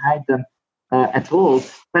 I don't hide them at all.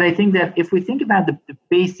 But I think that if we think about the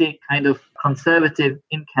basic kind of conservative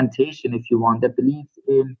incantation, if you want, that believes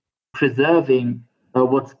in preserving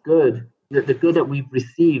what's good, the good that we've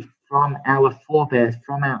received from our forebears,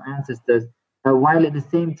 from our ancestors, while at the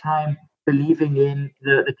same time believing in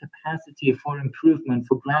the capacity for improvement,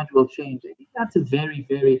 for gradual change. I think that's a very,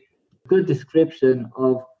 very good description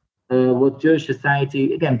of what Jewish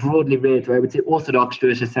society, again, broadly read, or I would say Orthodox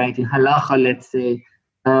Jewish society, halacha, let's say,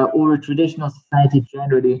 or a traditional society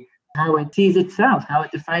generally, how it sees itself, how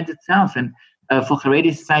it defines itself. And for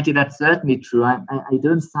Haredi society, that's certainly true. I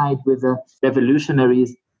don't side with the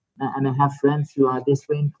revolutionaries, and I have friends who are this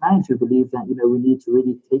way inclined, who believe that, we need to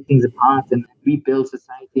really take things apart and rebuild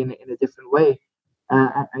society in a different way.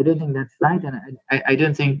 I don't think that's right. And I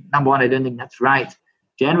don't think, number one, I don't think that's right.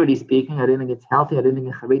 Generally speaking, I don't think it's healthy. I don't think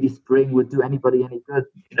a Haredi spring would do anybody any good.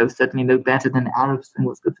 Certainly no better than the Arab spring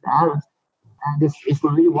was good for the Arabs. And if we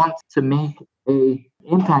really want to make an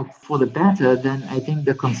impact for the better, then I think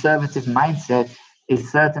the conservative mindset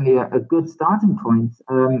is certainly a good starting point.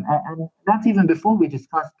 And that's even before we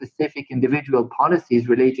discuss specific individual policies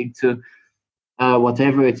relating to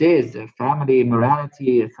whatever it is, family,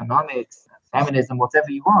 morality, economics, feminism,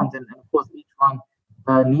 whatever you want. And of course, each one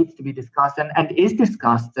needs to be discussed and is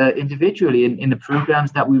discussed individually in the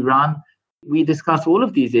programs that we run. We discuss all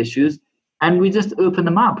of these issues and we just open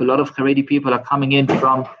them up. A lot of Haredi people are coming in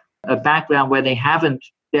from a background where they haven't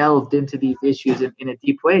delved into these issues in a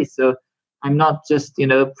deep way. So I'm not just,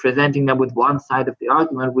 presenting them with one side of the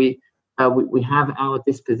argument. We have our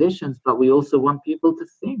dispositions, but we also want people to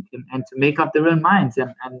think and to make up their own minds.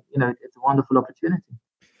 And it's a wonderful opportunity.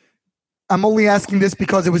 I'm only asking this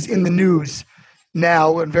because it was in the news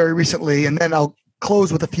now and very recently, and then I'll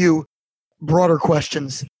close with a few broader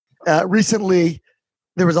questions. Recently,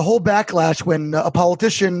 there was a whole backlash when a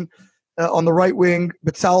politician on the right wing,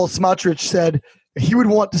 Bezalel Smotrich, said he would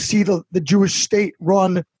want to see the Jewish state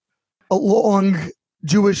run along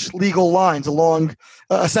Jewish legal lines, along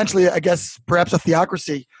essentially, I guess, perhaps a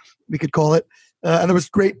theocracy, we could call it. And there was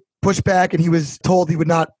great pushback, and he was told he would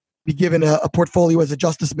not be given a portfolio as a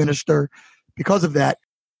justice minister because of that.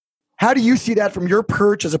 How do you see that from your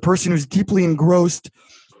perch as a person who's deeply engrossed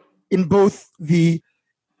in both the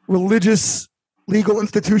religious legal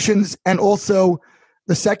institutions and also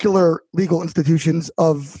the secular legal institutions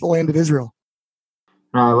of the land of Israel?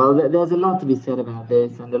 Right. Well, there's a lot to be said about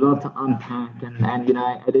this and a lot to unpack. And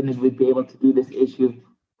I didn't think we'd be able to do this issue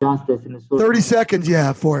justice in a short 30 seconds you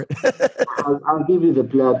have for it. I'll give you the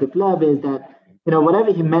blurb. The blurb is that,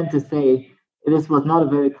 whatever he meant to say, this was not a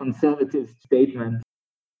very conservative statement.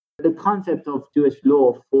 The concept of Jewish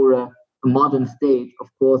law for a modern state, of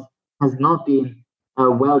course, has not been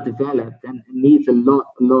well developed and needs a lot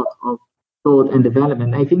of thought and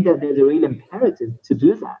development. I think that there's a real imperative to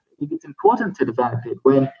do that. I think it's important to develop it.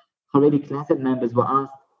 When Haredi Knesset members were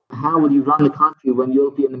asked, how will you run the country when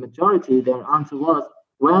you'll be in the majority? Their answer was,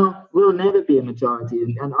 well, we'll never be a majority.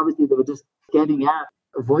 And obviously they were just getting out,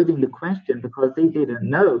 avoiding the question because they didn't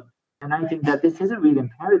know. And I think that this is a real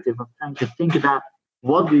imperative of trying to think about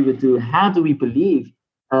what we would do. How do we believe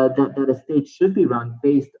that a state should be run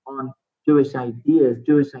based on Jewish ideas,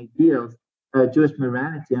 Jewish ideals, Jewish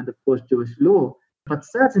morality, and of course Jewish law. But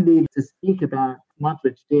certainly to speak about what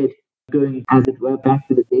Smotrich did, going as it were back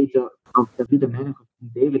to the days of David HaMelech, of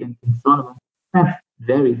King David and King Solomon, that's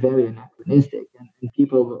very, very anachronistic. And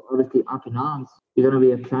people were obviously up in arms. You're going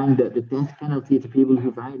to be applying the death penalty to people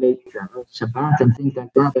who violate Shabbat and things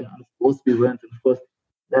like that. And of course we weren't. And of course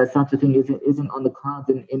such a thing isn't on the cards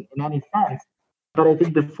in any sense. But I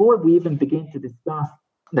think before we even begin to discuss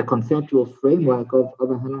the conceptual framework of a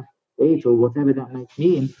halakhic state or whatever that might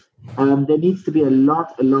mean, there needs to be a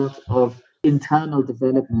lot of internal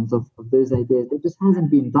development of those ideas. That just hasn't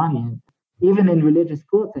been done yet. Even in religious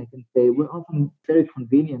courts, I can say, we're often very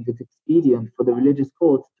convenient. It's expedient for the religious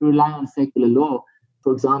courts to rely on secular law,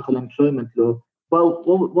 for example, employment law. Well,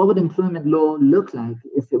 what would employment law look like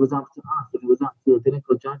if it was up to us, if it was up to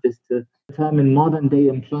rabbinical judges to determine modern-day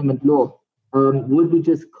employment law? Would we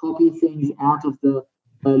just copy things out of the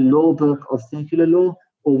law book of secular law,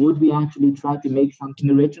 or would we actually try to make something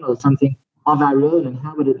original, something of our own, and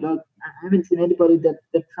how would it look? I haven't seen anybody that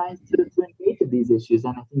tries to engage in these issues,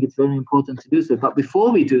 and I think it's very important to do so. But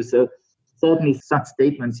before we do so, certainly such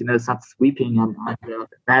statements, such sweeping and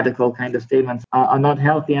radical kind of statements are not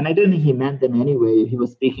healthy, and I don't think he meant them anyway. He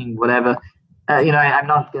was speaking whatever. I'm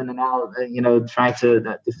not going to now, try to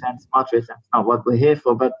defend Smotrich. That's not what we're here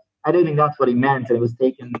for, but I don't think that's what he meant, and it was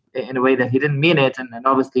taken in a way that he didn't mean it, and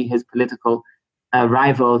obviously his political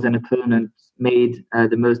rivals and opponents made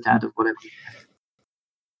the most out of whatever he said.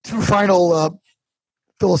 Two final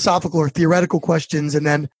philosophical or theoretical questions, and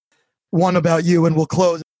then one about you, and we'll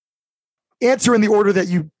close. Answer in the order that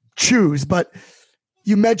you choose, but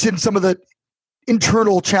you mentioned some of the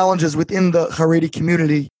internal challenges within the Haredi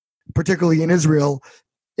community, particularly in Israel,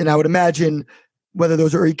 and I would imagine whether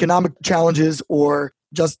those are economic challenges or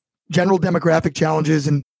just general demographic challenges,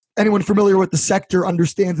 and anyone familiar with the sector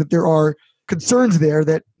understands that there are concerns there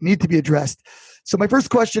that need to be addressed. So my first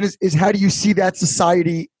question is how do you see that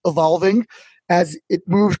society evolving as it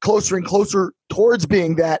moves closer and closer towards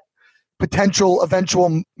being that potential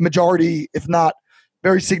eventual majority, if not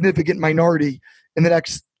very significant minority in the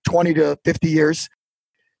next 20 to 50 years?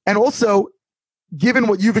 And also, given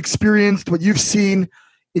what you've experienced, what you've seen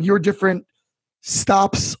in your different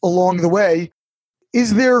stops along the way,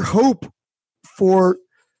 is there hope for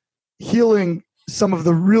healing some of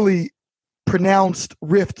the really pronounced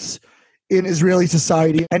rifts in Israeli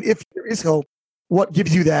society? And if there is hope, what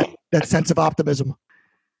gives you that sense of optimism?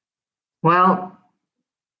 Well,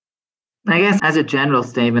 I guess as a general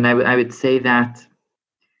statement, I would say that,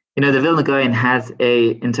 the Vilna Gaon has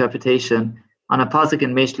a interpretation on a pasuk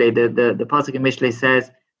in Mishlei. The pasuk in Mishlei says,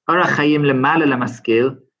 "Orach chayim lemala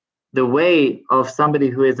lemaskil." The way of somebody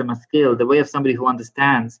who is a maskil, the way of somebody who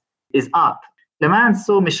understands, is up. The man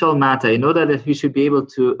saw Mishol Mata in order that he should be able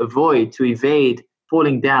to evade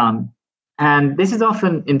falling down. And this is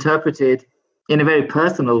often interpreted in a very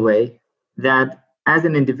personal way, that as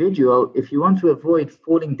an individual, if you want to avoid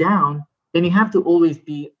falling down, then you have to always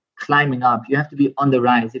be climbing up. You have to be on the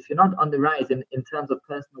rise. If you're not on the rise in terms of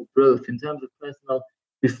personal growth, in terms of personal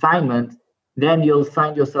refinement, then you'll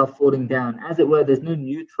find yourself falling down. As it were, there's no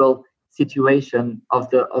neutral situation of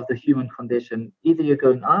the human condition. Either you're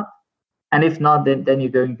going up, and if not, then you're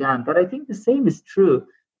going down. But I think the same is true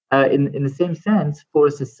in the same sense for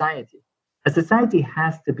a society. A society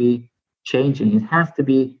has to be changing. It has to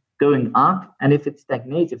be going up. And if it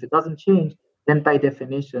stagnates, if it doesn't change, then by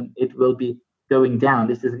definition, it will be going down.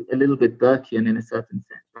 This is a little bit Burkean in a certain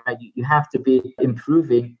sense, right? You have to be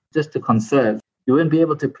improving just to conserve. You won't be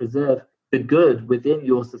able to preserve the good within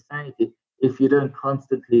your society if you don't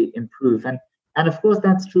constantly improve. And of course,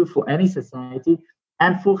 that's true for any society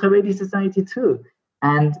and for Haredi society too.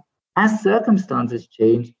 And as circumstances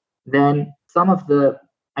change, then some of the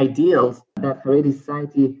ideals that Haredi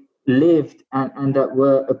society lived and that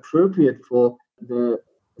were appropriate for the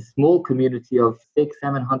small community of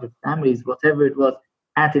 600-700 families, whatever it was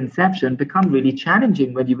at inception, become really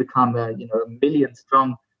challenging when you become a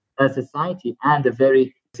million-strong society and a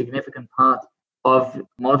very significant part of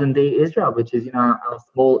modern-day Israel, which is our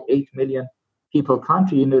small 8 million people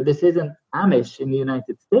country. This isn't Amish in the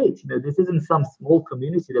United States. This isn't some small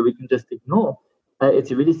community that we can just ignore.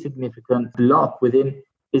 It's a really significant block within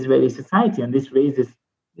Israeli society, and this raises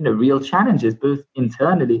real challenges both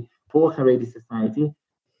internally for Haredi society.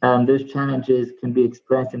 Those challenges can be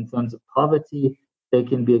expressed in terms of poverty. They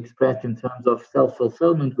can be expressed in terms of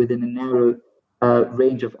self-fulfillment within a narrow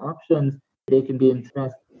range of options. They can be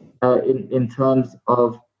expressed in terms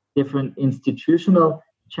of different institutional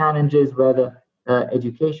challenges, whether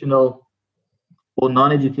educational or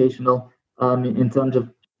non-educational, in terms of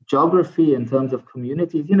geography, in terms of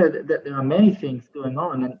communities. There are many things going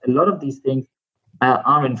on, and a lot of these things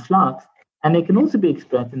are in flux. And they can also be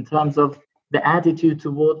expressed in terms of the attitude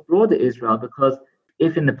towards broader Israel, because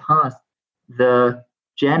if in the past the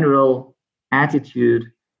general attitude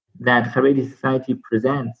that Haredi society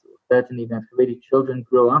presents, certainly that Haredi children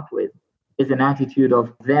grow up with, is an attitude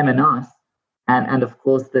of them and us, and of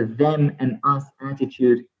course the them and us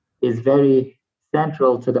attitude is very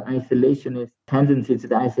central to the isolationist tendency, to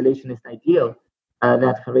the isolationist ideal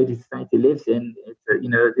that Haredi society lives in.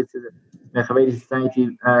 Haredi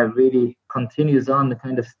society really continues on the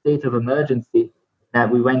kind of state of emergency that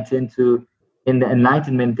we went into in the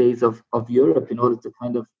Enlightenment days of Europe in order to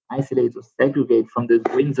kind of isolate or segregate from the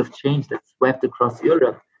winds of change that swept across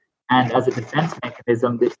Europe. And as a defense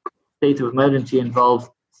mechanism, this state of emergency involves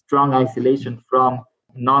strong isolation from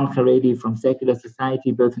non-Haredi, from secular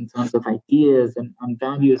society, both in terms of ideas and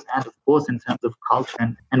values, and of course in terms of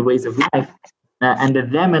culture and ways of life. And the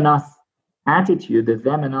them and us attitude, the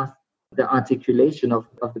them and us, the articulation of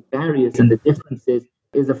the barriers and the differences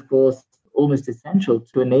is, of course, almost essential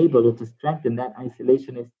to enable or to strengthen that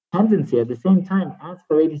isolationist tendency. At the same time, as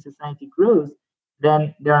Haredi society grows,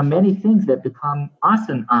 then there are many things that become us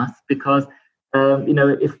and us, because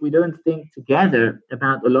if we don't think together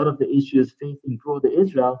about a lot of the issues facing broader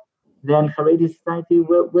Israel, then Haredi society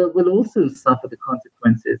will also suffer the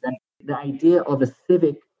consequences. And the idea of a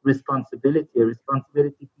civic responsibility, a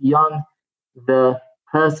responsibility beyond the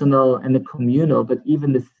personal and the communal, but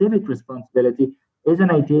even the civic responsibility, is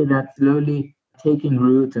an idea that's slowly taking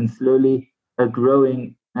root and slowly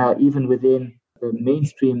growing even within the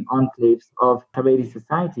mainstream enclaves of Haredi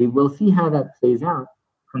society. We'll see how that plays out.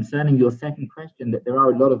 Concerning your second question, that there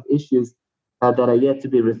are a lot of issues that are yet to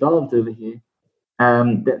be resolved over here.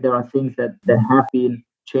 That there are things that have been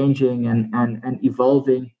changing and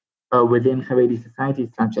evolving within Haredi society,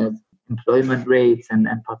 such as employment rates and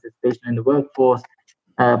participation in the workforce,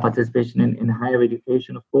 participation in higher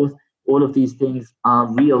education, of course. All of these things are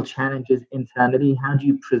real challenges internally. How do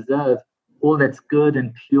you preserve all that's good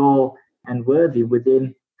and pure and worthy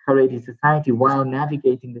within Haredi society while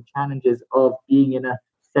navigating the challenges of being in a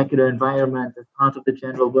secular environment as part of the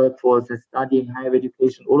general workforce, as studying higher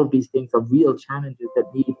education? All of these things are real challenges that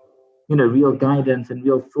need, real guidance and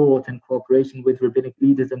real thought and cooperation with rabbinic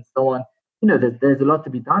leaders and so on. There's a lot to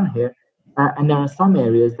be done here. And there are some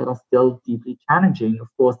areas that are still deeply challenging. Of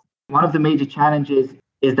course, one of the major challenges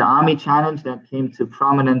is the army challenge that came to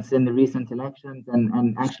prominence in the recent elections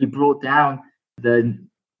and actually brought down the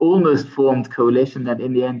almost formed coalition that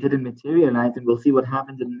in the end didn't materialize, and we'll see what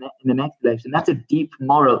happens in the next election. That's a deep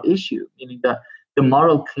moral issue, meaning the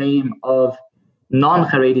moral claim of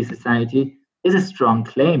non-Haredi society is a strong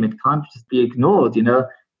claim. It can't just be ignored,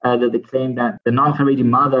 the claim that the non-Haredi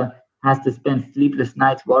mother has to spend sleepless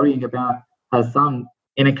nights worrying about her son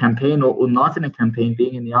in a campaign or not in a campaign.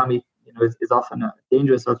 Being in the army, is often a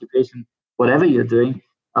dangerous occupation, whatever you're doing.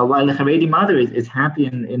 while the Haredi mother is happy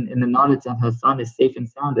in the knowledge that her son is safe and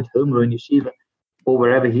sound at home or in yeshiva or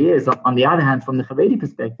wherever he is. On the other hand, from the Haredi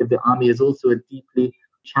perspective, the army is also a deeply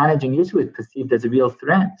challenging issue. It's perceived as a real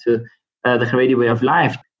threat to the Haredi way of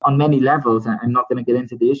life on many levels. I'm not going to get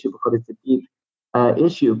into the issue because it's a deep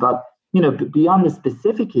issue. But, beyond the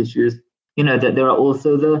specific issues, that there are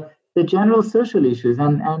also the general social issues.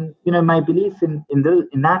 And my belief in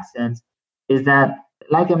that sense is that,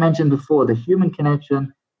 like I mentioned before, the human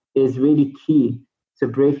connection is really key to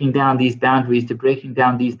breaking down these boundaries, to breaking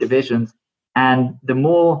down these divisions. And the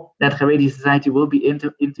more that Haredi society will be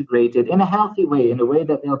integrated in a healthy way, in a way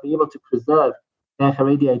that they'll be able to preserve their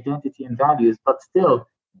Haredi identity and values, but still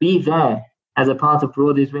be there as a part of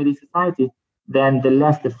broader Israeli society, then the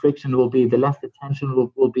less the friction will be, the less the tension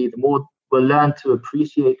will be, the more we'll learn to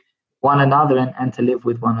appreciate one another and to live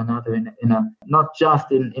with one another in a not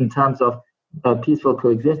just in terms of peaceful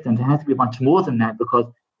coexistence. It has to be much more than that, because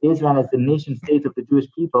Israel, as the nation state of the Jewish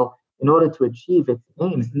people, in order to achieve its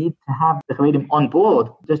aims, needs to have the Haredim on board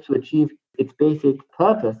just to achieve its basic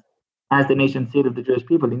purpose as the nation state of the Jewish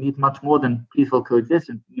people. It needs much more than peaceful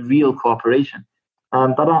coexistence, real cooperation.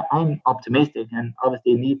 But I'm optimistic, and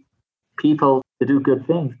obviously it needs people to do good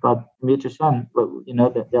things. But Mir Hashem,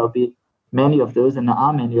 that there'll be many of those, and there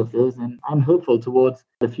are many of those, and I'm hopeful towards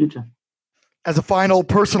the future. As a final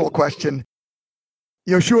personal question,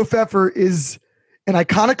 Yehoshua Pfeffer is an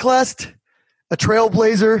iconoclast, a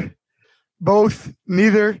trailblazer, both,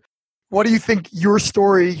 neither. What do you think your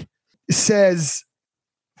story says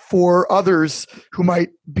for others who might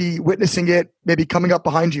be witnessing it, maybe coming up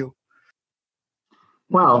behind you?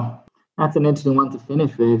 Well, that's an interesting one to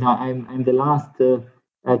finish with. I'm the last to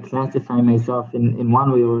classify myself in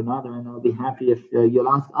one way or another, and I'll be happy if you'll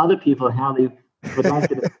ask other people how they would like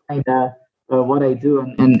to define what I do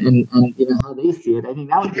and how they see it. I think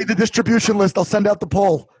that would be the distribution list. I'll send out the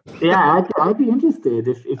poll. Yeah, I'd be interested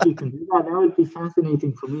if you can do that. That would be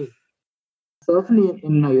fascinating for me. Certainly,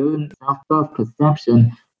 in my own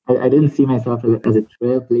self-perception, I didn't see myself as a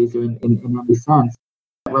trailblazer in any sense.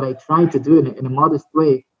 What I tried to do in a modest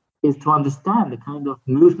way is to understand the kind of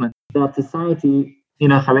movement that society,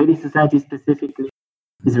 Haredi society specifically,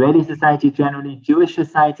 Israeli society generally, Jewish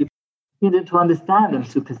society, to understand and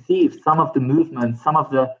to perceive some of the movement, some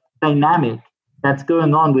of the dynamic that's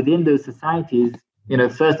going on within those societies,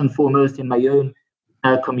 first and foremost in my own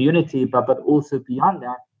community, but also beyond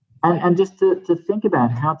that. And just to think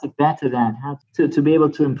about how to better that, how to be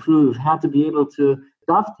able to improve, how to be able to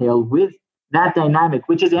dovetail with that dynamic,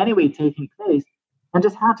 which is anyway taking place, and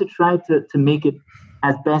just how to try to make it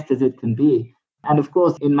as best as it can be. And of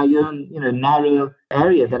course, in my own, narrow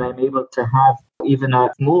area that I'm able to have even a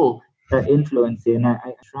small influence in,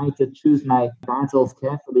 I try to choose my battles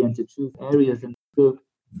carefully and to choose areas and scope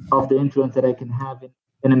of the influence that I can have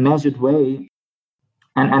in a measured way.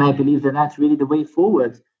 And I believe that that's really the way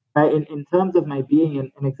forward. In terms of my being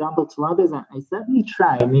an example to others, I certainly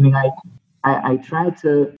try, meaning I try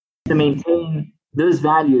to maintain those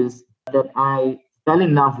values that I fell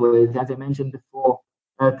in love with, as I mentioned before,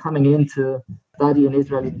 coming into study in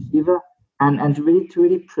Israel in Yeshiva, and to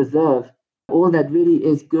really preserve all that really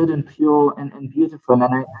is good and pure and beautiful.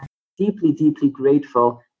 And I'm deeply, deeply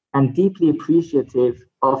grateful and deeply appreciative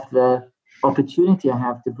of the opportunity I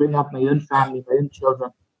have to bring up my own family, my own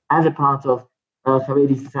children, as a part of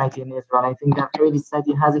Haredi society in Israel. I think that Haredi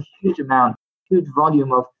society has a huge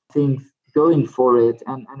volume of things going for it.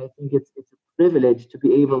 And I think it's a privilege to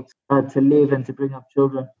be able to live and to bring up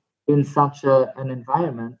children in such an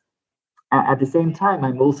environment. At the same time,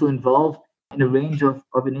 I'm also involved in a range of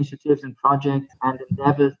initiatives and projects and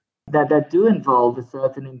endeavors that do involve a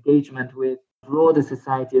certain engagement with broader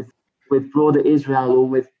societies, with broader Israel, or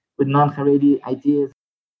with non-Haredi ideas.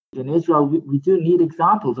 In Israel, we do need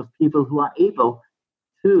examples of people who are able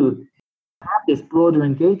to have this broader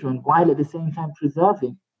engagement while at the same time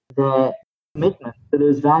preserving their commitment to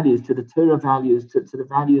those values, to the Torah values, to the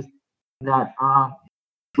values that are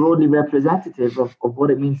broadly representative of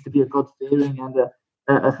what it means to be a God-fearing and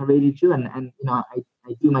a Haredi Jew. And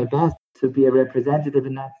I do my best to be a representative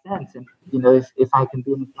in that sense. And, if I can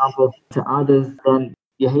be an example to others, then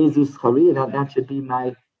Yehezus Chari, that should be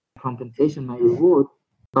my compensation, my reward.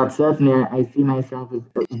 But certainly I see myself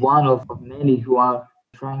as one of many who are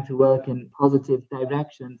trying to work in positive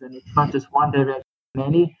directions. And it's not just one direction,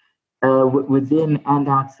 many within and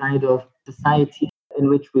outside of society in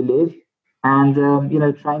which we live. And,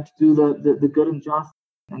 trying to do the good and just.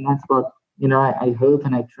 And that's what, I hope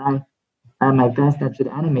and I try my best that should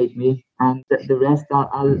animate me. And the rest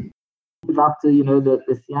I'll give up to,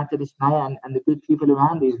 the Siyata D'Ishmaya and the good people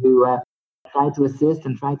around me who try to assist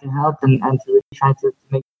and try to help and to really try to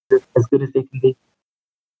make it as good as they can be.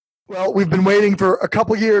 Well, we've been waiting for a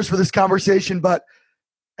couple years for this conversation, but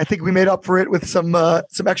I think we made up for it with some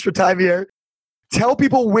extra time here. Tell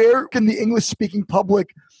people, where can the English-speaking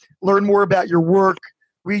public learn more about your work,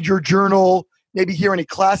 read your journal, maybe hear any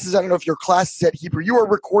classes? I don't know if your classes at Hebrew U are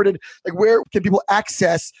recorded. Like, where can people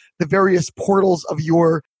access the various portals of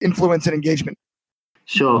your influence and engagement?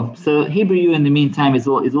 Sure. So Hebrew U, in the meantime, is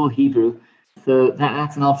all Hebrew. So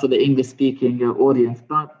that's enough for the English-speaking audience.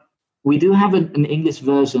 But we do have an English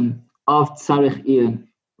version of Tzarech Ian.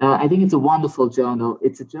 I think it's a wonderful journal.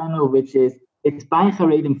 It's a journal it's by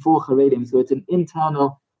Haredim for Haredim. So it's an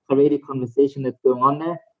internal Haredi conversation that's going on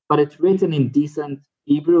there. But it's written in decent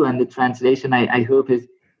Hebrew, and the translation, I hope, is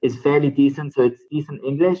fairly decent. So it's decent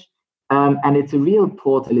English. And it's a real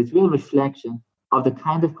portal. It's a real reflection of the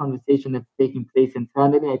kind of conversation that's taking place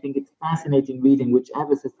internally. I think it's fascinating reading,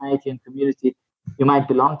 whichever society and community you might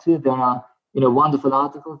belong to. There are, wonderful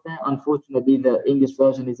articles there. Unfortunately, the English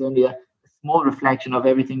version is only a small reflection of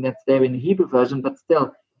everything that's there in the Hebrew version, but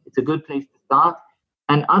still, it's a good place to start.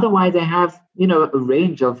 And otherwise, I have, a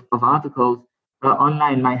range of articles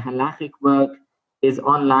online. My halachic work is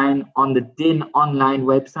online on the Din online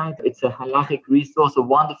website. It's a halachic resource, a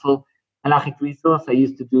wonderful halachic resource. I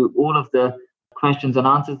used to do all of the questions and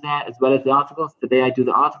answers there, as well as the articles. Today I do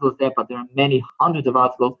the articles there, but there are many hundreds of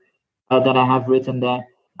articles that I have written there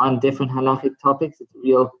on different halachic topics. It's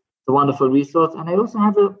a wonderful resource. And I also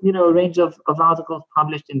have a range of articles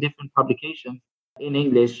published in different publications in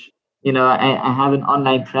English. I have an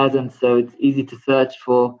online presence, so it's easy to search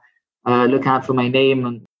for, look out for my name.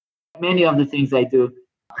 And many of the things I do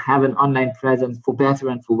have an online presence, for better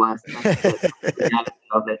and for worse. That's the reality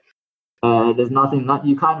of it. There's nothing,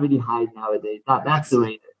 you can't really hide nowadays. That's the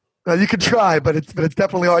way it is. You could try, but it's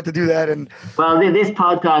definitely hard to do that. And well, this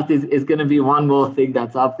podcast is going to be one more thing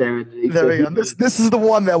that's up there. There we go. This is the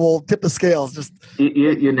one that will tip the scales. Just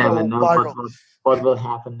you never know what will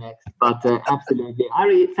happen next. But absolutely,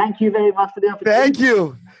 Ari, thank you very much for the opportunity. Thank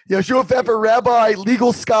you, Yehoshua Pfeffer, rabbi,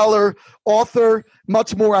 legal scholar, author,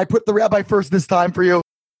 much more. I put the rabbi first this time for you.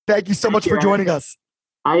 Thank you so much for joining us.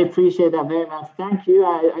 I appreciate that very much. Thank you.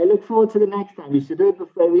 I look forward to the next time. We should do it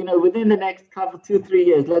before, within the next 2-3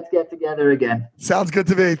 years. Let's get together again. Sounds good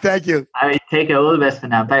to me. Thank you. All right. Take care. All the best for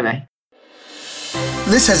now. Bye-bye.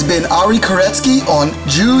 This has been Ari Koretsky on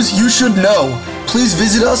Jews You Should Know. Please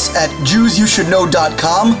visit us at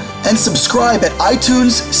JewsYouShouldKnow.com and subscribe at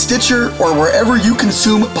iTunes, Stitcher, or wherever you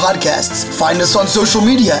consume podcasts. Find us on social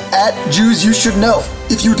media at Jews You Should Know.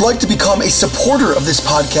 If you'd like to become a supporter of this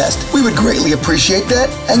podcast, we would greatly appreciate that,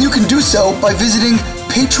 and you can do so by visiting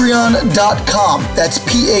patreon.com. That's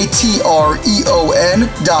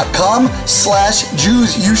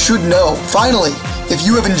patreon.com/JewsYouShouldKnow. Finally, if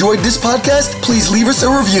you have enjoyed this podcast, please leave us a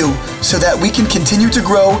review so that we can continue to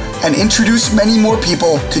grow and introduce many more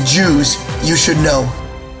people to Jews You Should Know.